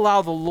 And we'll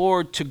allow the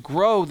Lord to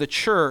grow the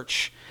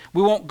church.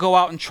 We won't go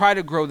out and try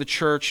to grow the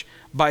church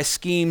by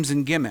schemes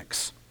and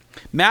gimmicks.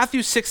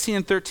 Matthew 16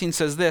 and 13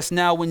 says this,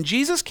 "Now when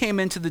Jesus came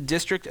into the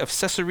district of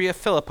Caesarea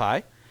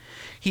Philippi,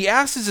 he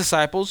asked his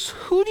disciples,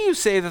 'Who do you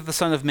say that the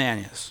Son of Man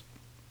is?'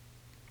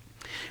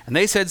 And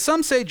they said,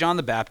 'Some say John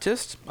the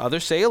Baptist,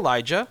 others say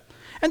Elijah,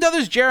 and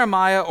others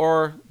Jeremiah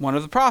or one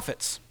of the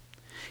prophets.'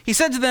 He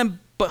said to them,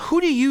 'But who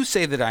do you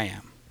say that I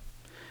am?'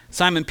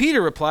 Simon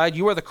Peter replied,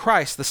 'You are the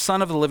Christ, the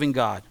Son of the living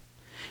God.'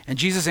 And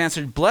Jesus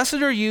answered, 'Blessed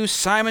are you,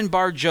 Simon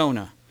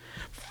Bar-Jonah,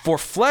 for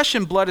flesh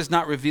and blood has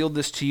not revealed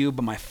this to you,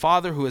 but my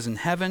Father who is in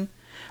heaven.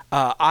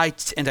 I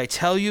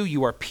tell you,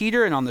 you are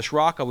Peter, and on this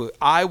rock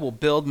I will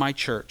build my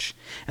church,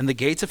 and the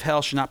gates of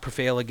hell shall not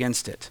prevail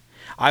against it.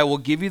 I will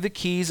give you the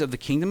keys of the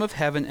kingdom of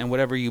heaven, and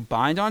whatever you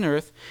bind on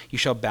earth, you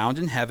shall bound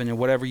in heaven, and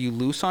whatever you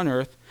loose on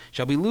earth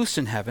shall be loosed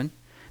in heaven.'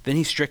 Then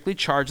he strictly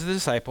charged the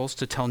disciples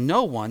to tell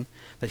no one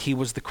that he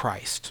was the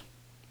Christ."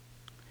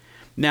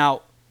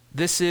 Now,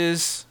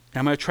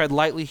 I'm going to tread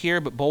lightly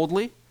here, but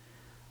boldly.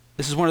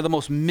 This is one of the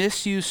most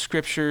misused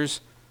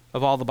scriptures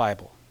of all the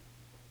Bible.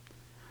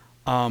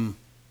 When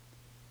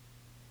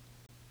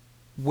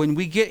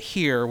we get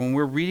here, when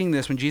we're reading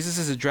this, when Jesus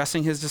is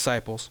addressing his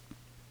disciples,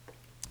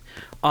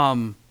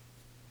 some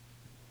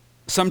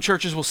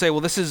churches will say,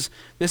 well, this is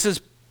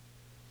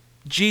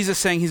Jesus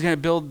saying he's going to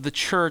build the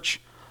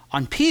church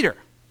on Peter.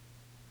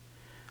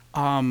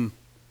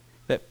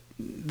 that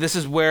this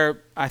is where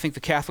I think the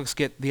Catholics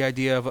get the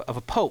idea of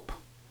a pope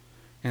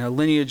and a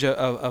lineage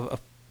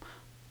of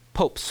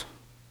popes.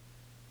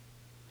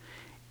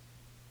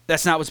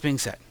 That's not what's being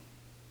said.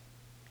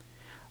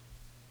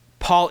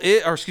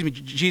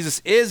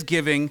 Jesus is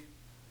giving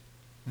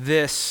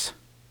this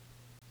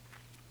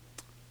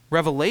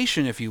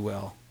revelation, if you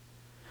will,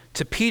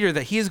 to Peter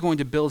that he is going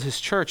to build his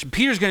church.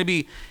 Peter's going to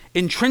be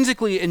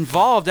intrinsically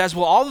involved, as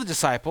will all the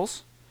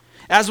disciples,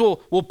 as will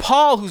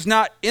Paul, who's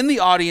not in the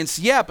audience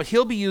yet, but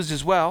he'll be used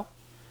as well.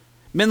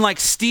 Men like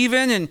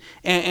Stephen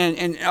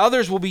and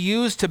others will be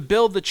used to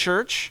build the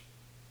church,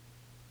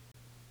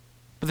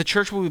 but the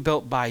church will be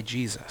built by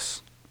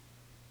Jesus.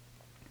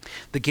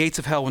 The gates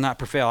of hell will not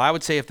prevail. I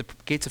would say if the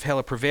gates of hell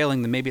are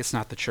prevailing, then maybe it's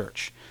not the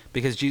church,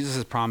 because Jesus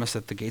has promised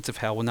that the gates of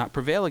hell will not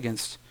prevail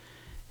against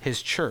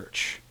his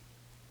church.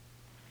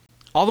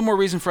 All the more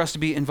reason for us to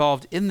be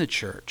involved in the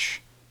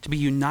church, to be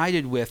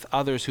united with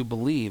others who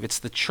believe. It's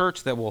the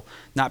church that will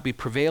not be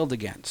prevailed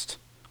against.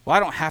 Well, I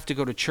don't have to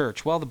go to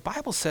church. Well, the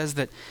Bible says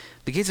that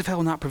the gates of hell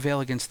will not prevail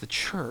against the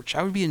church.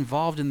 I would be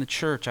involved in the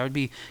church. I would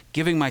be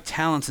giving my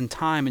talents and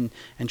time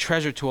and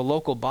treasure to a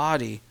local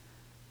body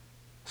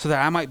so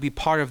that I might be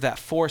part of that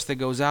force that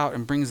goes out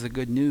and brings the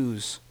good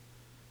news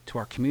to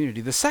our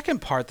community. The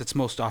second part that's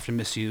most often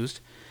misused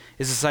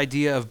is this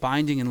idea of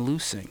binding and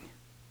loosing.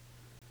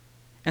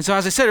 And so,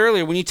 as I said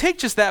earlier, when you take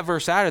just that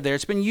verse out of there,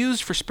 it's been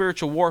used for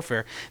spiritual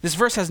warfare. This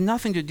verse has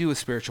nothing to do with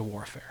spiritual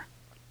warfare.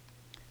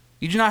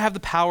 You do not have the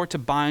power to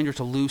bind or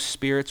to loose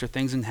spirits or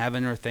things in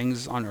heaven or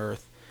things on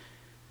earth.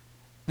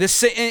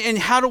 And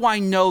how do I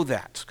know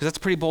that? Because that's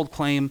a pretty bold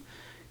claim,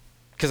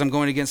 because I'm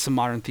going against some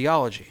modern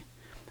theology.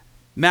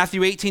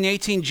 Matthew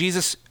 18:18,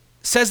 Jesus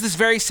says this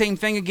very same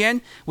thing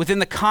again within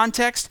the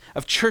context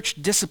of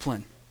church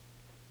discipline.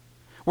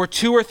 Where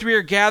 2 or 3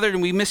 are gathered,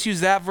 and we misuse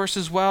that verse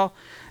as well.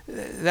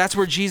 That's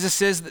where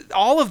Jesus is.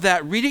 All of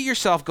that, read it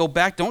yourself, go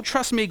back. Don't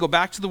trust me, go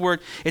back to the Word.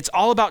 It's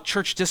all about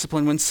church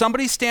discipline. When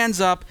somebody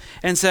stands up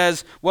and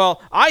says,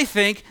 well, I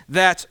think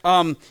that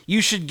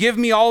you should give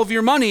me all of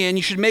your money and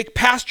you should make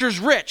pastors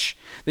rich,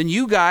 then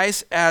you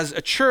guys as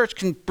a church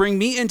can bring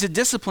me into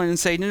discipline and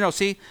say, no,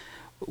 see,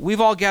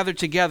 we've all gathered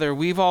together,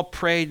 we've all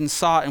prayed and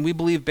sought, and we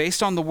believe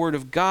based on the Word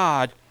of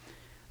God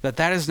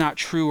that is not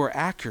true or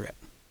accurate.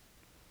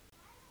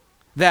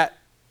 That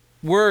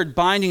word,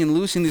 binding and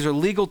loosing, these are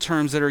legal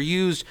terms that are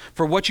used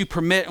for what you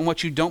permit and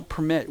what you don't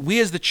permit. We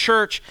as the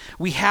church,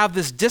 we have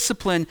this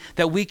discipline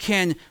that we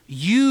can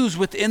use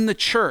within the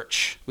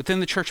church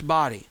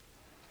body.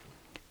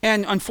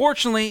 And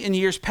unfortunately, in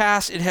years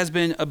past, it has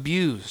been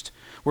abused,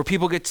 where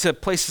people get to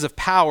places of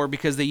power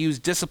because they use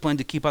discipline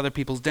to keep other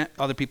people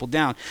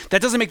down.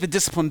 That doesn't make the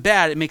discipline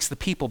bad, it makes the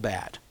people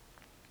bad.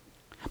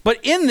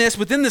 But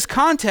within this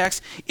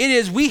context,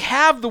 we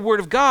have the Word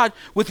of God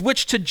with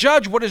which to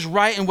judge what is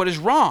right and what is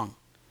wrong.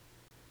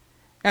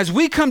 As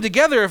we come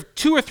together, if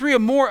 2 or 3 or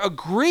more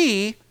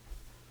agree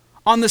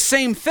on the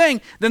same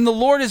thing, then the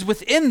Lord is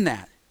within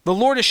that. The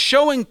Lord is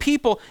showing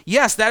people,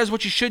 yes, that is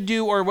what you should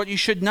do or what you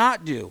should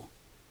not do.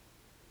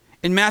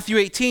 In Matthew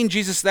 18,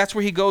 Jesus, that's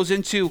where he goes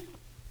into,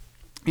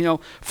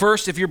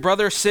 first, if your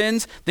brother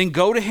sins, then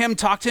go to him,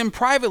 talk to him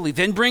privately.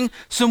 Then bring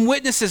some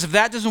witnesses if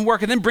that doesn't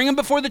work. And then bring him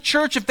before the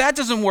church if that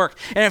doesn't work.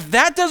 And if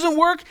that doesn't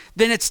work,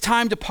 then it's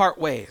time to part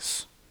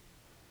ways.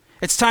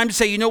 It's time to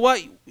say, you know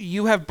what?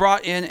 You have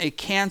brought in a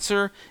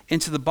cancer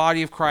into the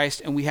body of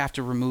Christ, and we have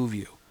to remove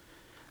you.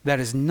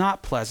 That is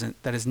not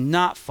pleasant. That is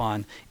not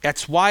fun.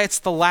 That's why it's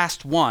the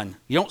last one.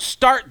 You don't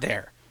start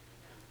there.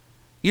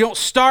 You don't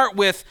start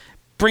with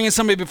bringing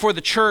somebody before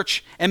the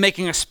church and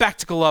making a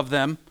spectacle of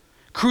them,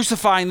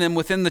 crucifying them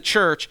within the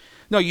church.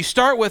 No, you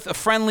start with a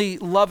friendly,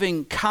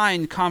 loving,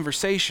 kind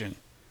conversation.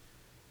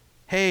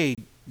 Hey,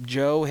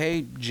 Joe.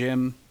 Hey,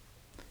 Jim.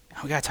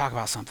 We got to talk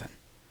about something.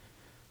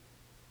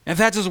 And if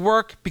that doesn't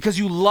work because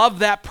you love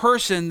that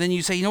person, then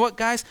you say, you know what,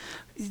 guys?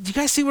 Do you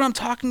guys see what I'm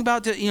talking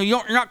about?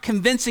 You're not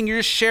convincing. You're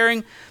just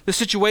sharing the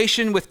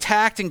situation with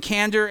tact and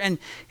candor. And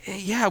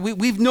yeah,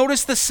 we've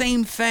noticed the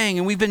same thing,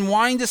 and we've been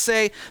wanting to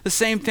say the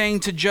same thing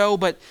to Joe,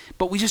 but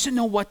we just didn't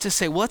know what to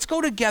say. Well, let's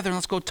go together and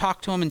let's go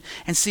talk to him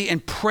and see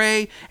and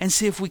pray and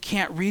see if we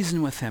can't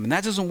reason with him. And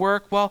that doesn't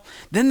work. Well,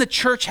 then the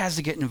church has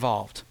to get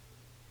involved.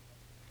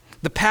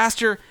 The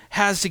pastor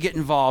has to get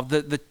involved.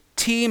 The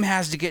team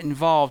has to get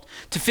involved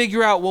to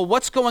figure out, well,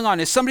 what's going on?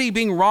 Is somebody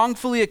being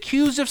wrongfully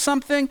accused of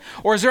something,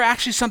 or is there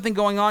actually something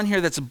going on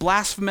here that's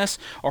blasphemous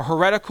or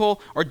heretical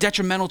or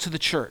detrimental to the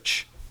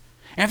church?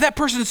 And if that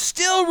person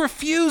still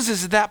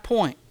refuses at that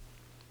point,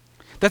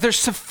 that there's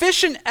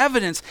sufficient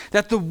evidence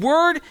that the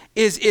word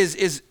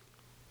is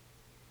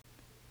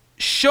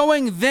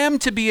showing them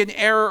to be in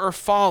error or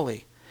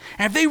folly,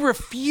 and if they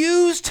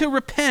refuse to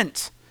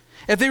repent,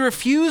 if they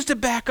refuse to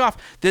back off,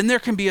 then there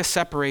can be a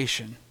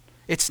separation.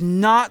 It's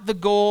not the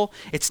goal.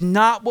 It's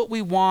not what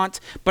we want.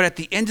 But at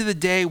the end of the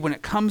day, when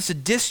it comes to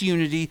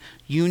disunity,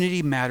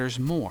 unity matters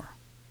more.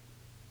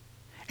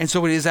 And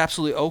so it is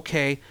absolutely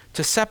okay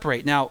to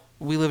separate. Now,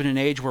 we live in an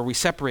age where we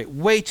separate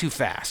way too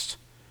fast.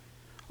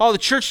 Oh, the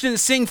church didn't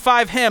sing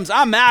 5 hymns.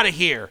 I'm out of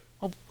here.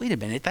 Oh, wait a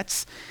minute.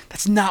 That's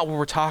not what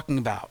we're talking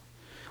about.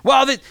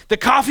 Well, the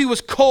coffee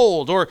was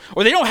cold, or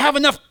they don't have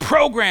enough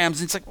programs.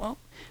 And it's like, well,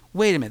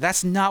 wait a minute.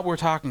 That's not what we're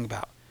talking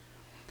about.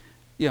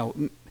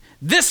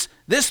 This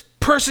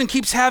person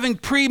keeps having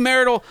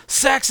premarital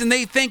sex and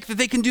they think that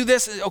they can do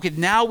this. Okay,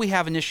 now we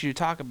have an issue to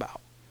talk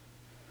about.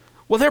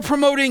 Well, they're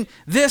promoting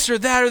this or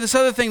that or this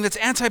other thing that's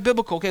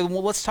anti-biblical. Okay,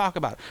 well, let's talk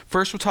about it.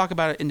 First, we'll talk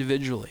about it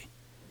individually.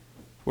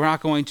 We're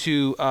not going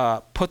to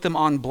put them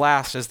on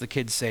blast, as the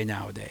kids say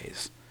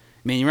nowadays.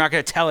 I mean, you're not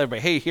going to tell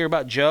everybody, hey, hear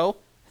about Joe?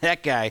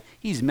 That guy,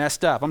 he's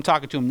messed up. I'm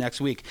talking to him next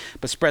week.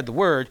 But spread the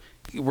word.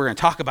 We're going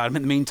to talk about him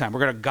in the meantime. We're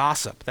going to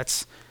gossip.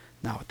 That's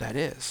not what that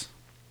is.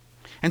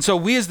 And so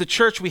we as the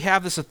church, we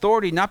have this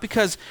authority not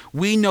because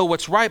we know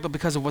what's right, but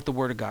because of what the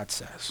Word of God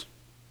says.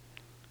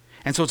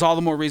 And so it's all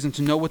the more reason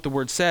to know what the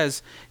Word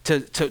says,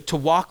 to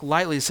walk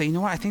lightly, to say, you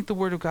know what, I think the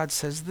Word of God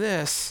says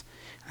this.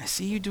 I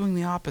see you doing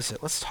the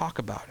opposite. Let's talk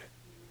about it.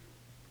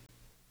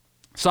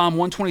 Psalm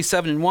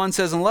 127:1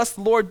 says, unless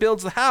the Lord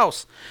builds the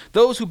house,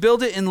 those who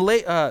build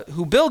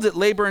it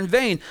labor in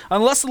vain.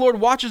 Unless the Lord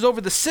watches over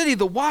the city,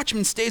 the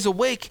watchman stays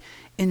awake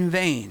in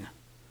vain.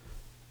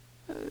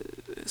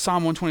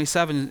 Psalm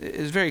 127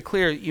 is very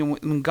clear.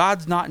 When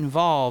God's not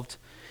involved,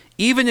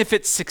 even if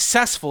it's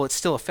successful, it's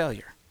still a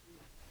failure.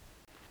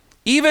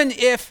 Even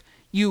if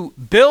you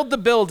build the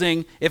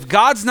building, if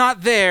God's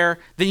not there,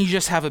 then you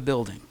just have a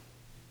building.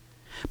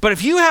 But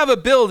if you have a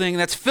building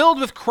that's filled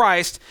with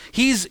Christ,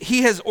 He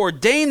has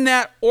ordained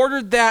that,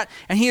 ordered that,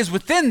 and He is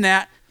within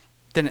that,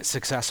 then it's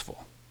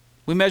successful.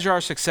 We measure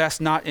our success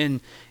not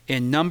in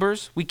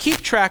numbers. We keep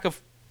track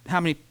of how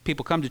many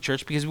people come to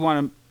church because we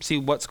want to see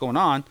what's going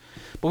on,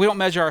 but we don't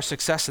measure our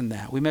success in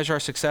that. We measure our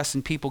success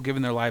in people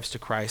giving their lives to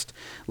Christ,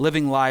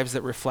 living lives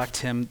that reflect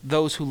Him,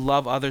 those who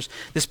love others.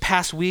 This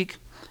past week,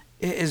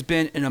 it has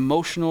been an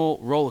emotional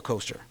roller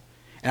coaster,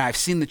 and I've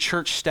seen the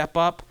church step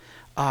up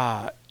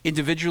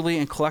individually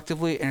and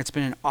collectively, and it's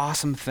been an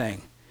awesome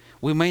thing.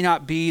 We may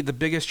not be the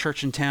biggest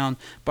church in town,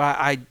 but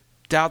I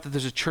doubt that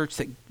there's a church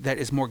that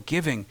is more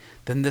giving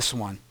than this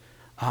one.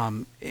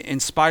 In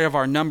spite of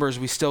our numbers,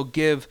 we still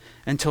give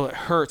until it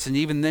hurts, and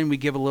even then we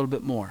give a little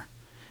bit more.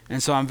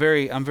 And so I'm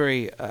very,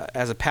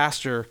 as a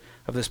pastor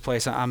of this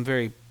place, I'm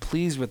very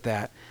pleased with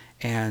that.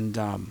 And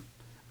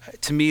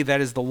to me,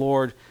 that is the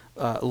Lord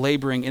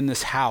laboring in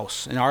this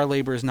house, and our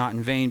labor is not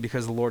in vain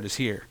because the Lord is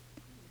here.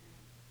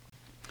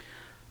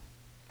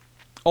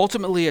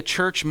 Ultimately, a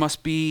church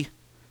must be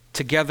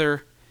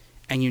together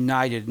and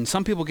united. And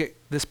some people get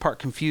this part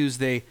confused.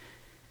 They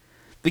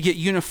get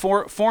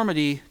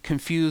uniformity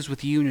confused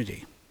with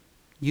unity.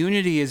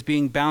 Unity is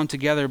being bound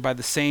together by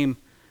the same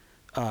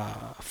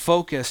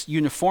focus.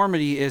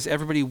 Uniformity is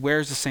everybody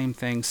wears the same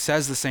thing,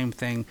 says the same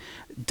thing,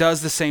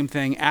 does the same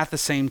thing at the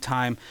same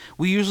time.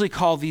 We usually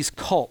call these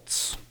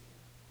cults.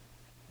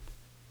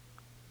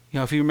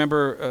 If you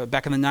remember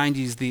back in the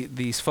 90s,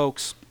 these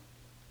folks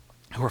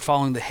who were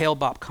following the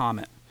Hale-Bopp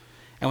comet.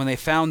 And when they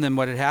found them,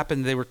 what had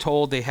happened, they were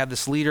told they had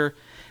this leader,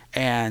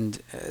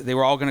 and they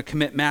were all going to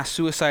commit mass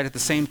suicide at the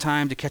same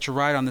time to catch a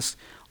ride on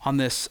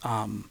this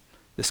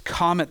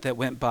comet that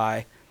went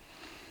by.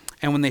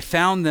 And when they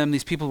found them,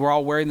 these people were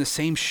all wearing the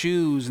same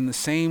shoes and the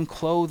same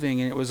clothing,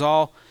 and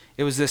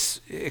it was this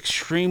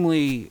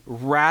extremely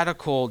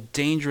radical,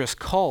 dangerous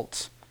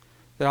cult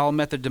that all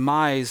met their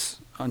demise,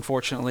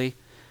 unfortunately,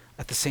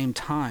 at the same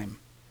time.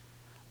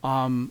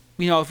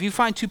 If you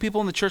find two people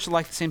in the church that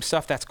like the same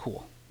stuff, that's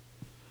cool.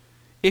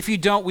 If you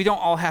don't, we don't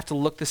all have to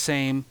look the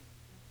same,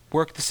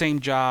 work the same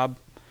job,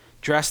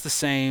 dress the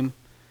same,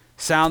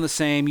 sound the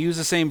same, use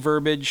the same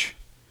verbiage.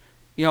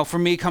 For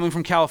me, coming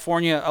from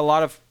California, a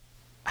lot of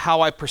how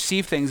I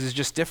perceive things is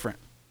just different.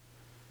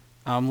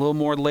 I'm a little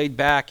more laid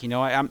back.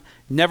 I'm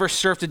never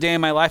surfed a day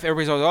in my life.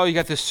 Everybody's always, oh, you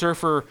got this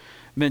surfer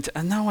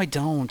mentality. No, I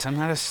don't. I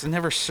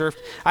never surfed.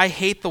 I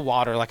hate the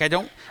water.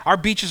 Our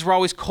beaches were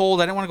always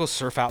cold. I didn't want to go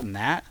surf out in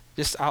that.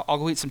 I'll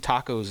go eat some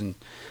tacos and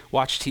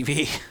watch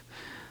TV.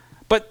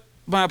 But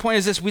my point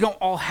is this: we don't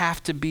all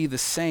have to be the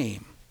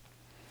same.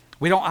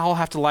 We don't all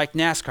have to like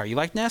NASCAR. You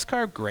like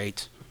NASCAR?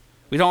 Great.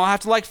 We don't all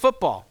have to like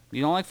football.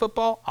 You don't like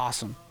football?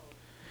 Awesome.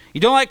 You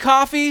don't like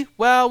coffee?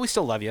 Well, we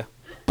still love you.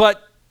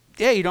 But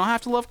yeah, you don't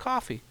have to love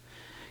coffee.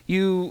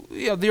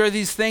 There are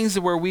these things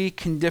where we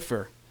can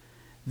differ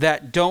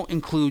that don't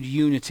include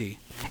unity.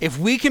 If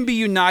we can be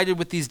united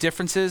with these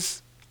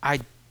differences,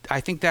 I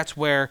think that's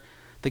where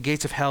the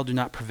gates of hell do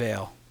not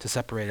prevail to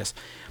separate us.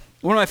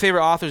 One of my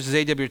favorite authors is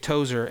A.W.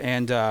 Tozer,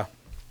 and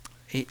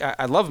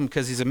I love him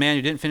because he's a man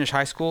who didn't finish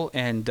high school,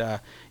 and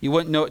you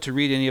wouldn't know it to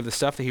read any of the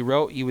stuff that he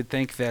wrote. You would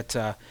think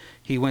that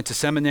he went to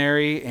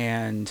seminary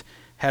and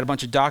had a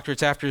bunch of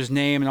doctorates after his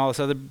name and all this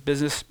other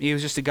business. He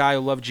was just a guy who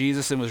loved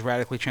Jesus and was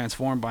radically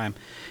transformed by him.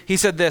 He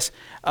said this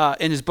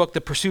in his book, The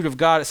Pursuit of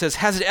God. It says,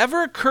 "Has it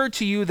ever occurred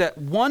to you that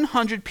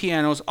 100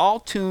 pianos all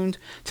tuned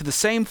to the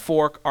same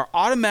fork are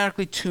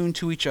automatically tuned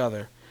to each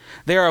other?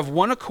 They are of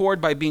one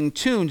accord by being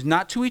tuned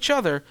not to each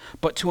other,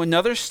 but to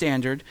another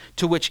standard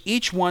to which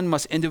each one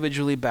must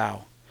individually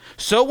bow.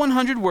 So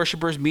 100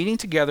 worshipers meeting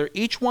together,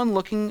 each one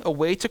looking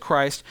away to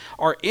Christ,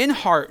 are in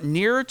heart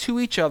nearer to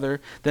each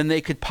other than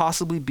they could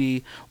possibly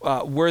be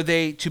were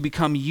they to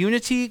become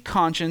unity,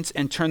 conscience,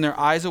 and turn their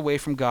eyes away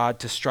from God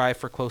to strive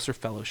for closer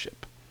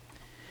fellowship.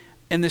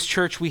 In this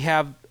church, we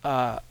have,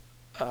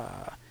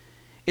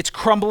 it's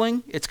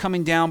crumbling, it's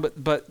coming down,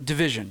 but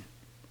division.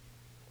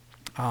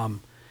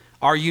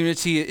 Our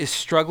unity is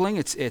struggling,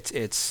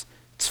 it's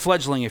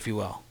fledgling, if you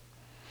will.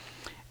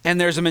 And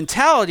there's a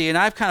mentality, and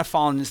I've kind of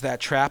fallen into that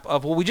trap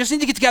of, well, we just need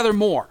to get together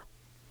more.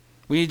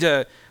 We need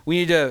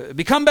to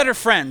become better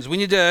friends. We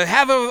need to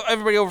have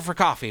everybody over for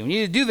coffee. We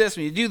need to do this.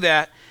 We need to do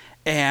that.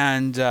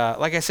 And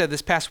like I said,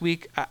 this past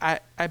week, I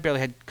barely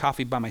had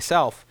coffee by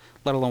myself,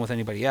 let alone with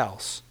anybody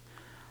else.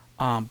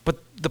 But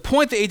the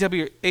point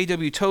that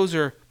A.W.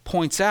 Tozer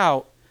points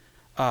out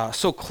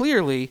so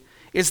clearly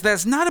is that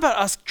it's not about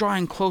us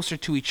drawing closer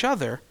to each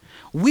other.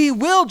 We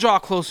will draw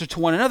closer to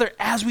one another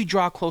as we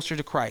draw closer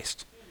to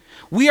Christ.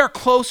 We are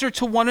closer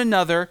to one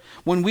another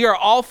when we are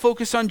all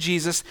focused on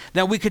Jesus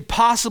than we could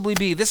possibly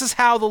be. This is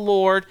how the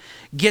Lord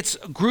gets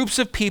groups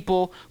of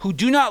people who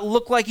do not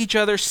look like each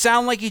other,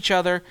 sound like each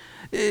other,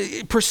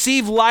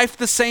 perceive life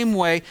the same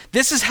way.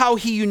 This is how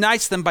he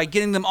unites them, by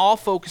getting them all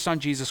focused on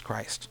Jesus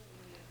Christ.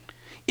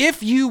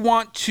 If you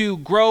want to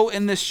grow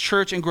in this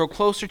church and grow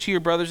closer to your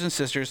brothers and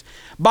sisters,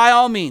 by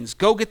all means,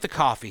 go get the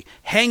coffee,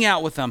 hang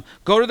out with them,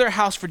 go to their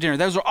house for dinner.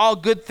 Those are all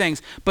good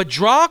things. But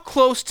draw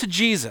close to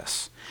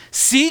Jesus.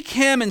 Seek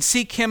him and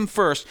seek him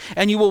first,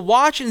 and you will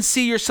watch and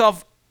see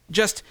yourself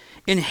just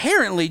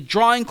inherently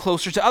drawing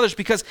closer to others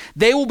because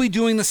they will be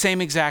doing the same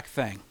exact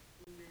thing.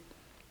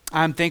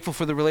 I'm thankful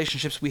for the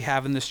relationships we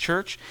have in this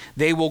church.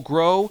 They will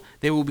grow,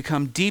 they will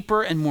become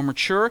deeper and more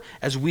mature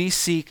as we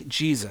seek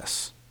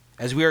Jesus.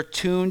 As we are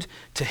tuned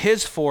to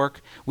his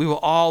fork, we will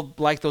all,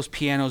 like those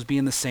pianos, be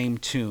in the same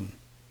tune.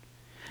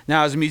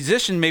 Now, as a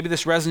musician, maybe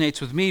this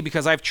resonates with me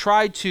because I've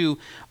tried to,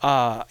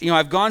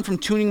 I've gone from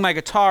tuning my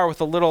guitar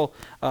with a little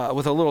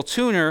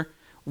tuner,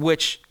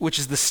 which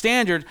is the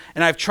standard,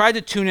 and I've tried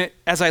to tune it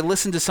as I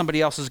listen to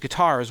somebody else's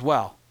guitar as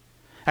well.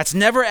 That's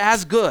never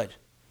as good.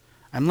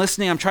 I'm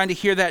listening, I'm trying to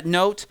hear that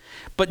note,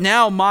 but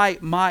now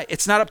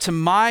it's not up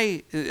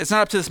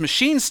to this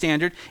machine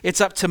standard,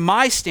 it's up to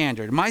my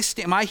standard.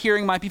 My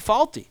hearing might be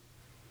faulty.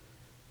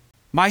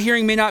 My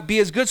hearing may not be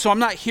as good, so I'm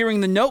not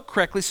hearing the note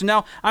correctly, so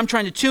now I'm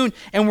trying to tune,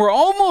 and we're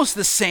almost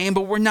the same,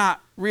 but we're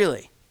not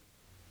really.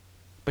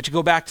 But you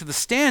go back to the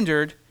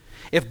standard,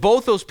 if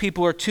both those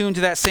people are tuned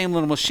to that same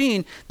little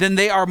machine, then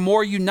they are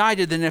more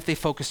united than if they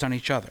focused on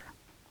each other.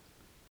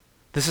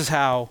 This is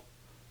how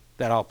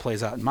that all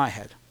plays out in my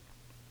head.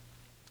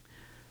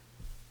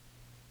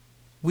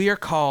 We are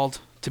called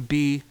to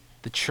be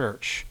the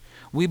church.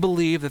 We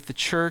believe that the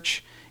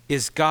church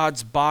is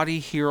God's body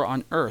here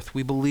on earth.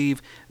 We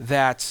believe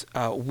that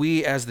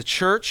we as the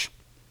church,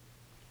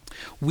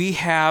 we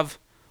have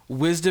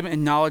wisdom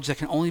and knowledge that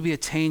can only be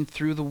attained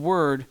through the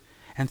Word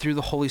and through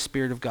the Holy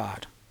Spirit of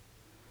God.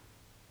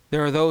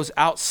 There are those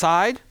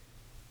outside,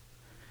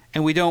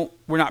 and we're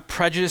not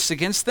prejudiced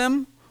against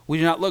them. We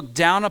do not look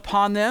down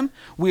upon them.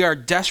 We are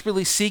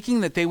desperately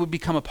seeking that they would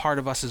become a part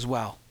of us as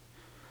well.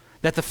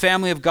 That the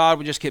family of God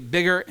would just get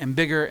bigger and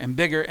bigger and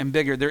bigger and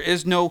bigger. There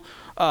is no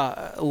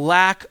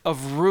lack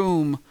of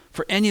room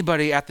for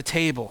anybody at the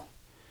table.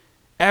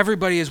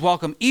 Everybody is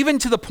welcome, even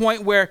to the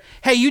point where,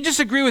 hey, you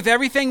disagree with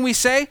everything we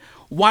say?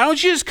 Why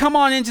don't you just come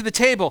on into the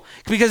table?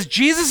 Because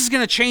Jesus is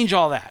going to change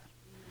all that.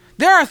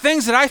 There are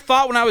things that I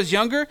thought when I was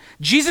younger.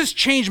 Jesus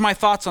changed my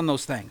thoughts on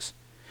those things.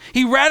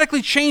 He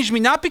radically changed me,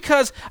 not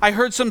because I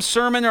heard some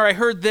sermon or I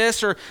heard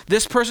this or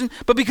this person,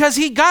 but because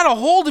he got a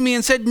hold of me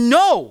and said,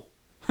 no.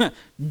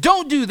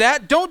 Don't do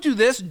that. Don't do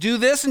this. Do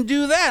this and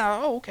do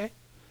that. Oh, okay.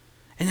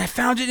 And I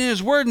found it in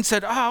his word and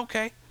said,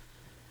 okay.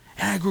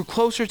 And I grew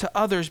closer to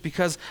others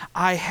because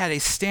I had a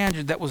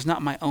standard that was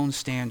not my own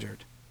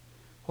standard.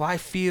 Well, I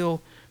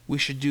feel we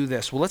should do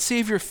this. Well, let's see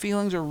if your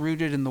feelings are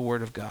rooted in the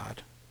Word of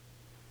God.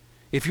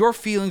 If your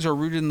feelings are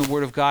rooted in the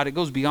Word of God, it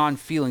goes beyond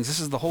feelings.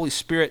 This is the Holy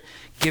Spirit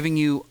giving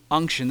you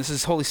unction. This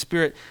is Holy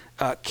Spirit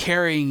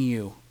carrying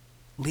you,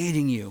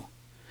 leading you.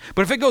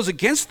 But if it goes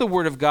against the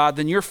Word of God,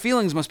 then your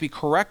feelings must be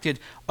corrected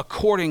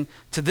according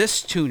to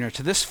this tuner,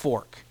 to this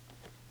fork,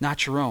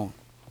 not your own.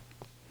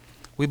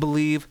 We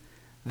believe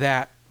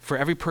that for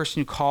every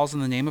person who calls on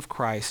the name of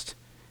Christ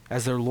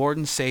as their Lord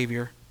and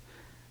Savior,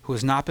 who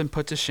has not been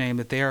put to shame,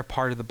 that they are a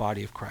part of the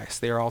body of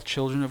Christ. They are all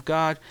children of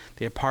God.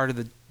 They are part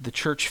of the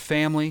church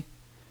family.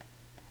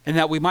 And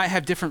that we might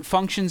have different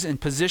functions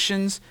and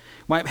positions,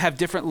 might have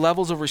different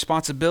levels of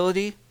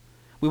responsibility.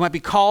 We might be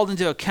called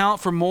into account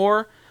for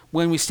more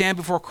when we stand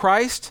before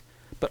Christ,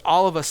 but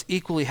all of us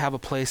equally have a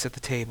place at the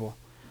table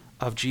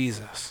of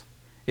Jesus.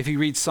 If you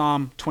read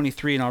Psalm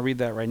 23, and I'll read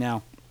that right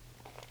now.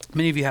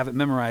 Many of you have it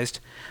memorized.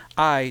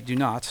 I do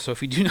not. So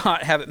if you do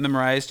not have it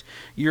memorized,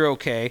 you're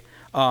okay.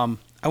 I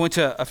went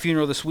to a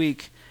funeral this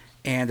week,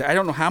 and I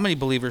don't know how many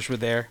believers were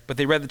there, but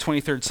they read the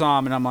 23rd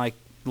Psalm, and I'm like,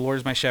 the Lord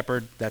is my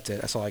shepherd. That's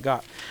it. That's all I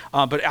got.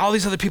 But all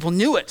these other people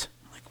knew it.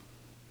 I'm like,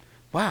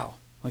 wow.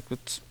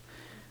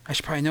 I I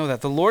should probably know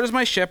that. The Lord is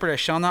my shepherd, I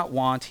shall not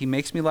want. He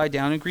makes me lie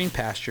down in green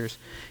pastures.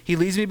 He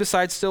leads me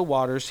beside still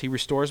waters. He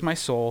restores my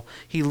soul.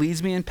 He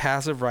leads me in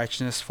paths of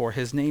righteousness for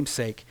his name's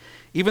sake.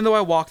 Even though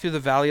I walk through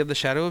the valley of the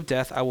shadow of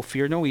death, I will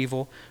fear no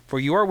evil, for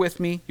you are with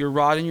me. Your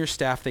rod and your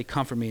staff, they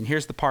comfort me. And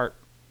here's the part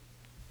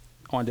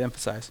I wanted to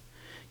emphasize.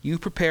 You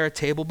prepare a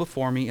table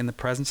before me in the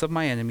presence of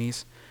my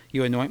enemies.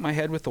 You anoint my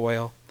head with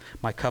oil.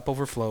 My cup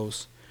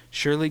overflows.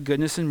 Surely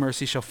goodness and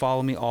mercy shall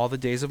follow me all the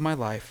days of my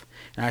life,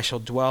 and I shall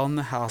dwell in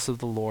the house of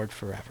the Lord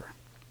forever.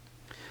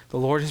 The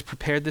Lord has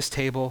prepared this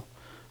table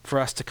for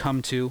us to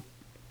come to.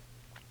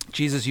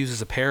 Jesus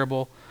uses a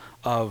parable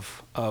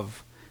of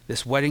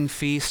this wedding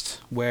feast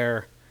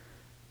where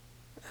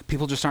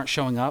people just aren't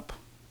showing up.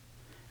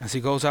 As he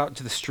goes out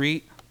into the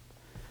street,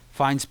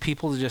 finds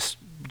people to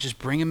just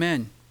bring him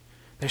in.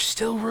 There's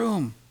still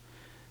room.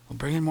 We'll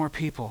bring in more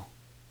people.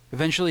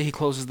 Eventually he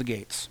closes the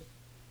gates.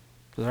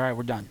 Says, all right,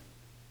 we're done.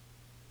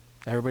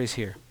 Everybody's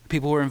here.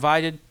 People who were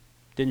invited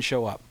didn't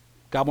show up.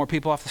 Got more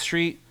people off the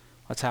street?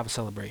 Let's have a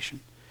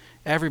celebration.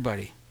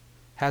 Everybody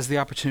has the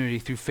opportunity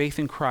through faith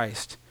in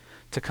Christ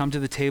to come to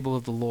the table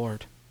of the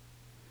Lord,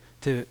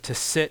 to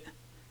sit,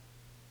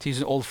 to use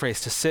an old phrase,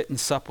 to sit and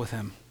sup with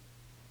him,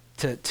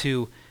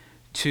 to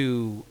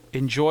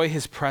enjoy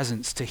his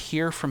presence, to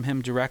hear from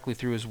him directly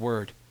through his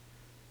word.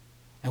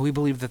 And we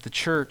believe that the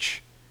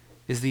church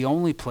is the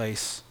only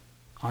place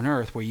on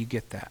earth where you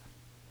get that.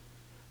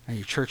 And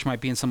your church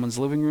might be in someone's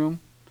living room,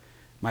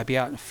 might be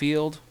out in a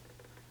field,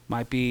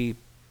 might be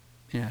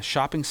in a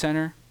shopping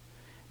center,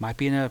 might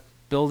be in a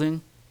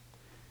building,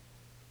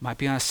 might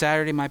be on a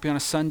Saturday, might be on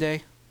a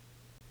Sunday,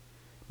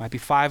 might be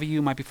 5 of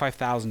you, might be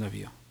 5,000 of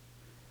you.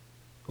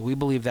 But we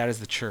believe that is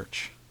the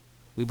church.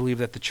 We believe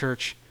that the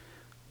church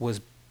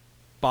was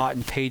bought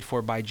and paid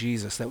for by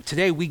Jesus. That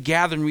today we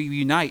gather and we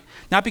unite,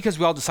 not because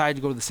we all decided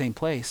to go to the same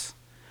place,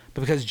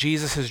 but because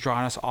Jesus has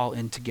drawn us all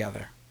in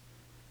together.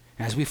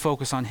 And as we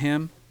focus on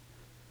him,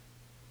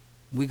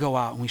 we go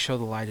out and we show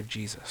the light of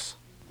Jesus.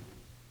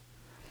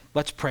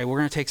 Let's pray. We're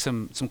going to take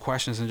some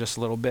questions in just a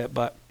little bit,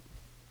 but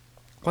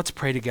let's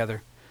pray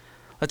together.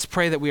 Let's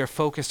pray that we are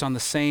focused on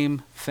the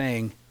same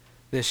thing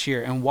this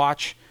year and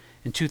watch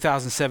in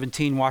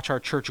 2017, watch our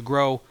church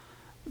grow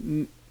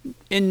in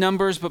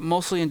numbers, but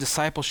mostly in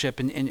discipleship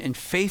and in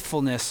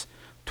faithfulness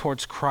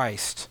towards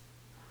Christ,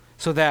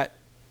 so that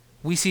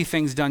we see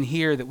things done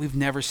here that we've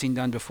never seen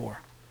done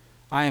before.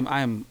 I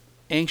am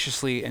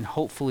anxiously and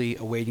hopefully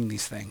awaiting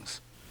these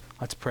things.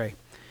 Let's pray.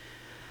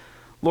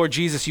 Lord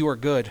Jesus, you are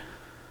good.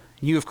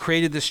 You have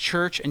created this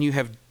church, and you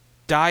have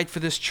died for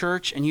this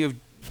church, and you have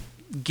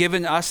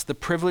given us the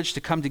privilege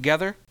to come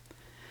together,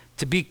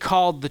 to be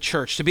called the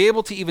church, to be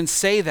able to even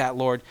say that,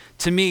 Lord.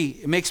 To me,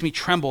 it makes me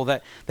tremble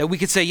that we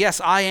could say,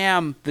 yes, I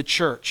am the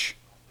church.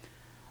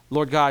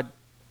 Lord God,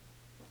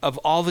 of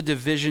all the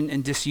division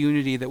and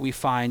disunity that we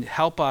find,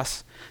 help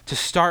us to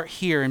start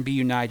here and be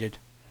united.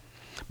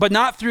 But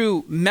not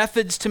through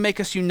methods to make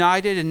us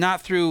united, and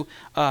not through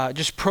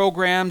just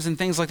programs and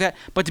things like that,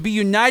 but to be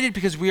united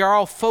because we are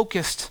all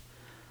focused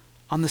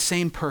on the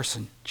same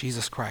person,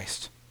 Jesus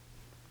Christ.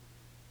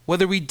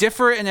 Whether we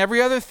differ in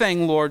every other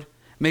thing, Lord,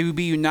 may we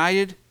be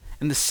united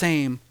in the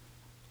same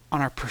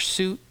on our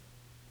pursuit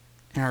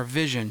and our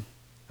vision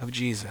of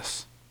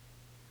Jesus.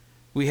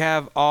 We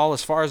have all,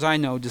 as far as I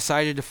know,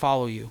 decided to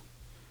follow you.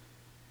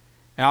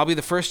 And I'll be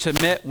the first to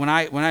admit, when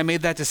I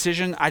made that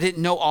decision, I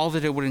didn't know all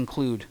that it would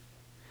include.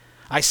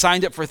 I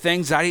signed up for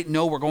things that I didn't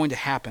know were going to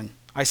happen.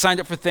 I signed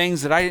up for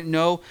things that I didn't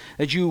know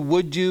that you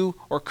would do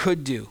or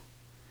could do.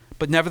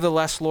 But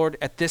nevertheless, Lord,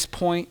 at this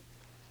point,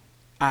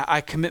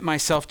 I commit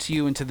myself to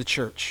you and to the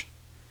church.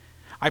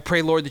 I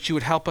pray, Lord, that you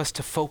would help us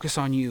to focus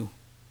on you,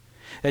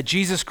 that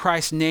Jesus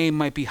Christ's name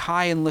might be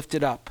high and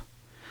lifted up.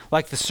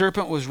 Like the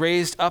serpent was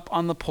raised up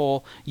on the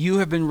pole, you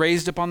have been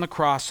raised up on the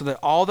cross so that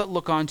all that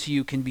look onto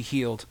you can be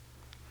healed,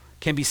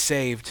 can be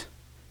saved,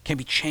 can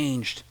be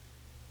changed.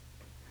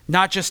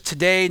 Not just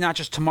today, not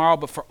just tomorrow,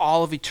 but for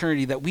all of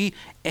eternity, that we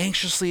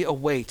anxiously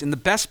await in the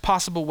best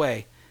possible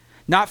way,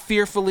 not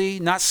fearfully,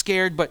 not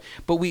scared, but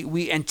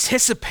we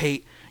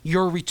anticipate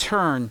your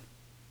return,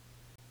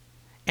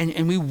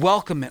 and we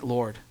welcome it,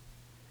 Lord.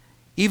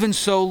 Even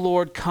so,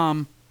 Lord,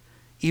 come.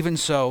 Even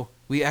so,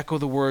 we echo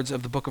the words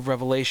of the book of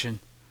Revelation.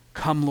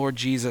 Come, Lord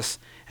Jesus,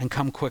 and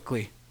come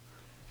quickly.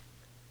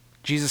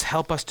 Jesus,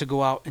 help us to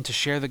go out and to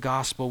share the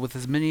gospel with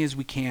as many as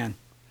we can.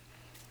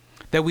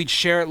 That we'd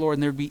share it, Lord,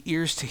 and there'd be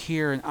ears to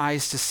hear and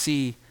eyes to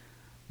see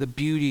the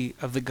beauty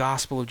of the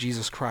gospel of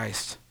Jesus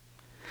Christ.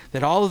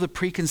 That all of the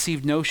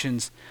preconceived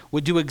notions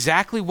would do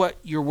exactly what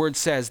your word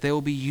says. They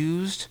will be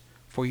used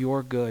for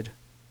your good.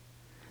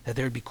 That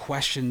there would be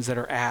questions that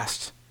are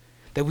asked.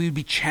 That we would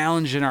be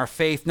challenged in our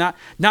faith, not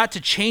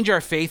to change our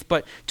faith,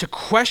 but to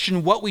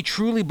question what we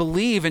truly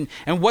believe and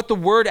what the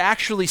word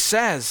actually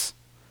says.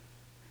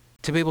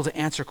 To be able to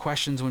answer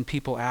questions when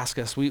people ask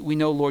us. We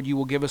know, Lord, you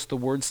will give us the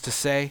words to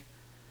say,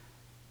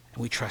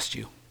 and we trust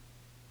you.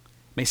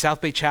 May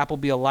South Bay Chapel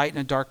be a light in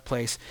a dark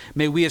place.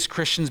 May we as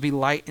Christians be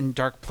light in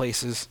dark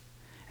places.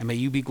 And may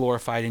you be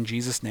glorified in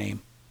Jesus'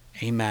 name.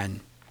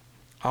 Amen.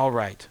 All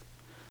right.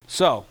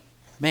 So,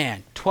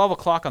 man, 12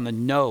 o'clock on the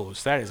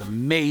nose. That is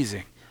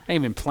amazing. I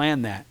didn't even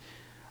plan that.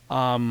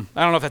 I don't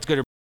know if that's good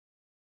or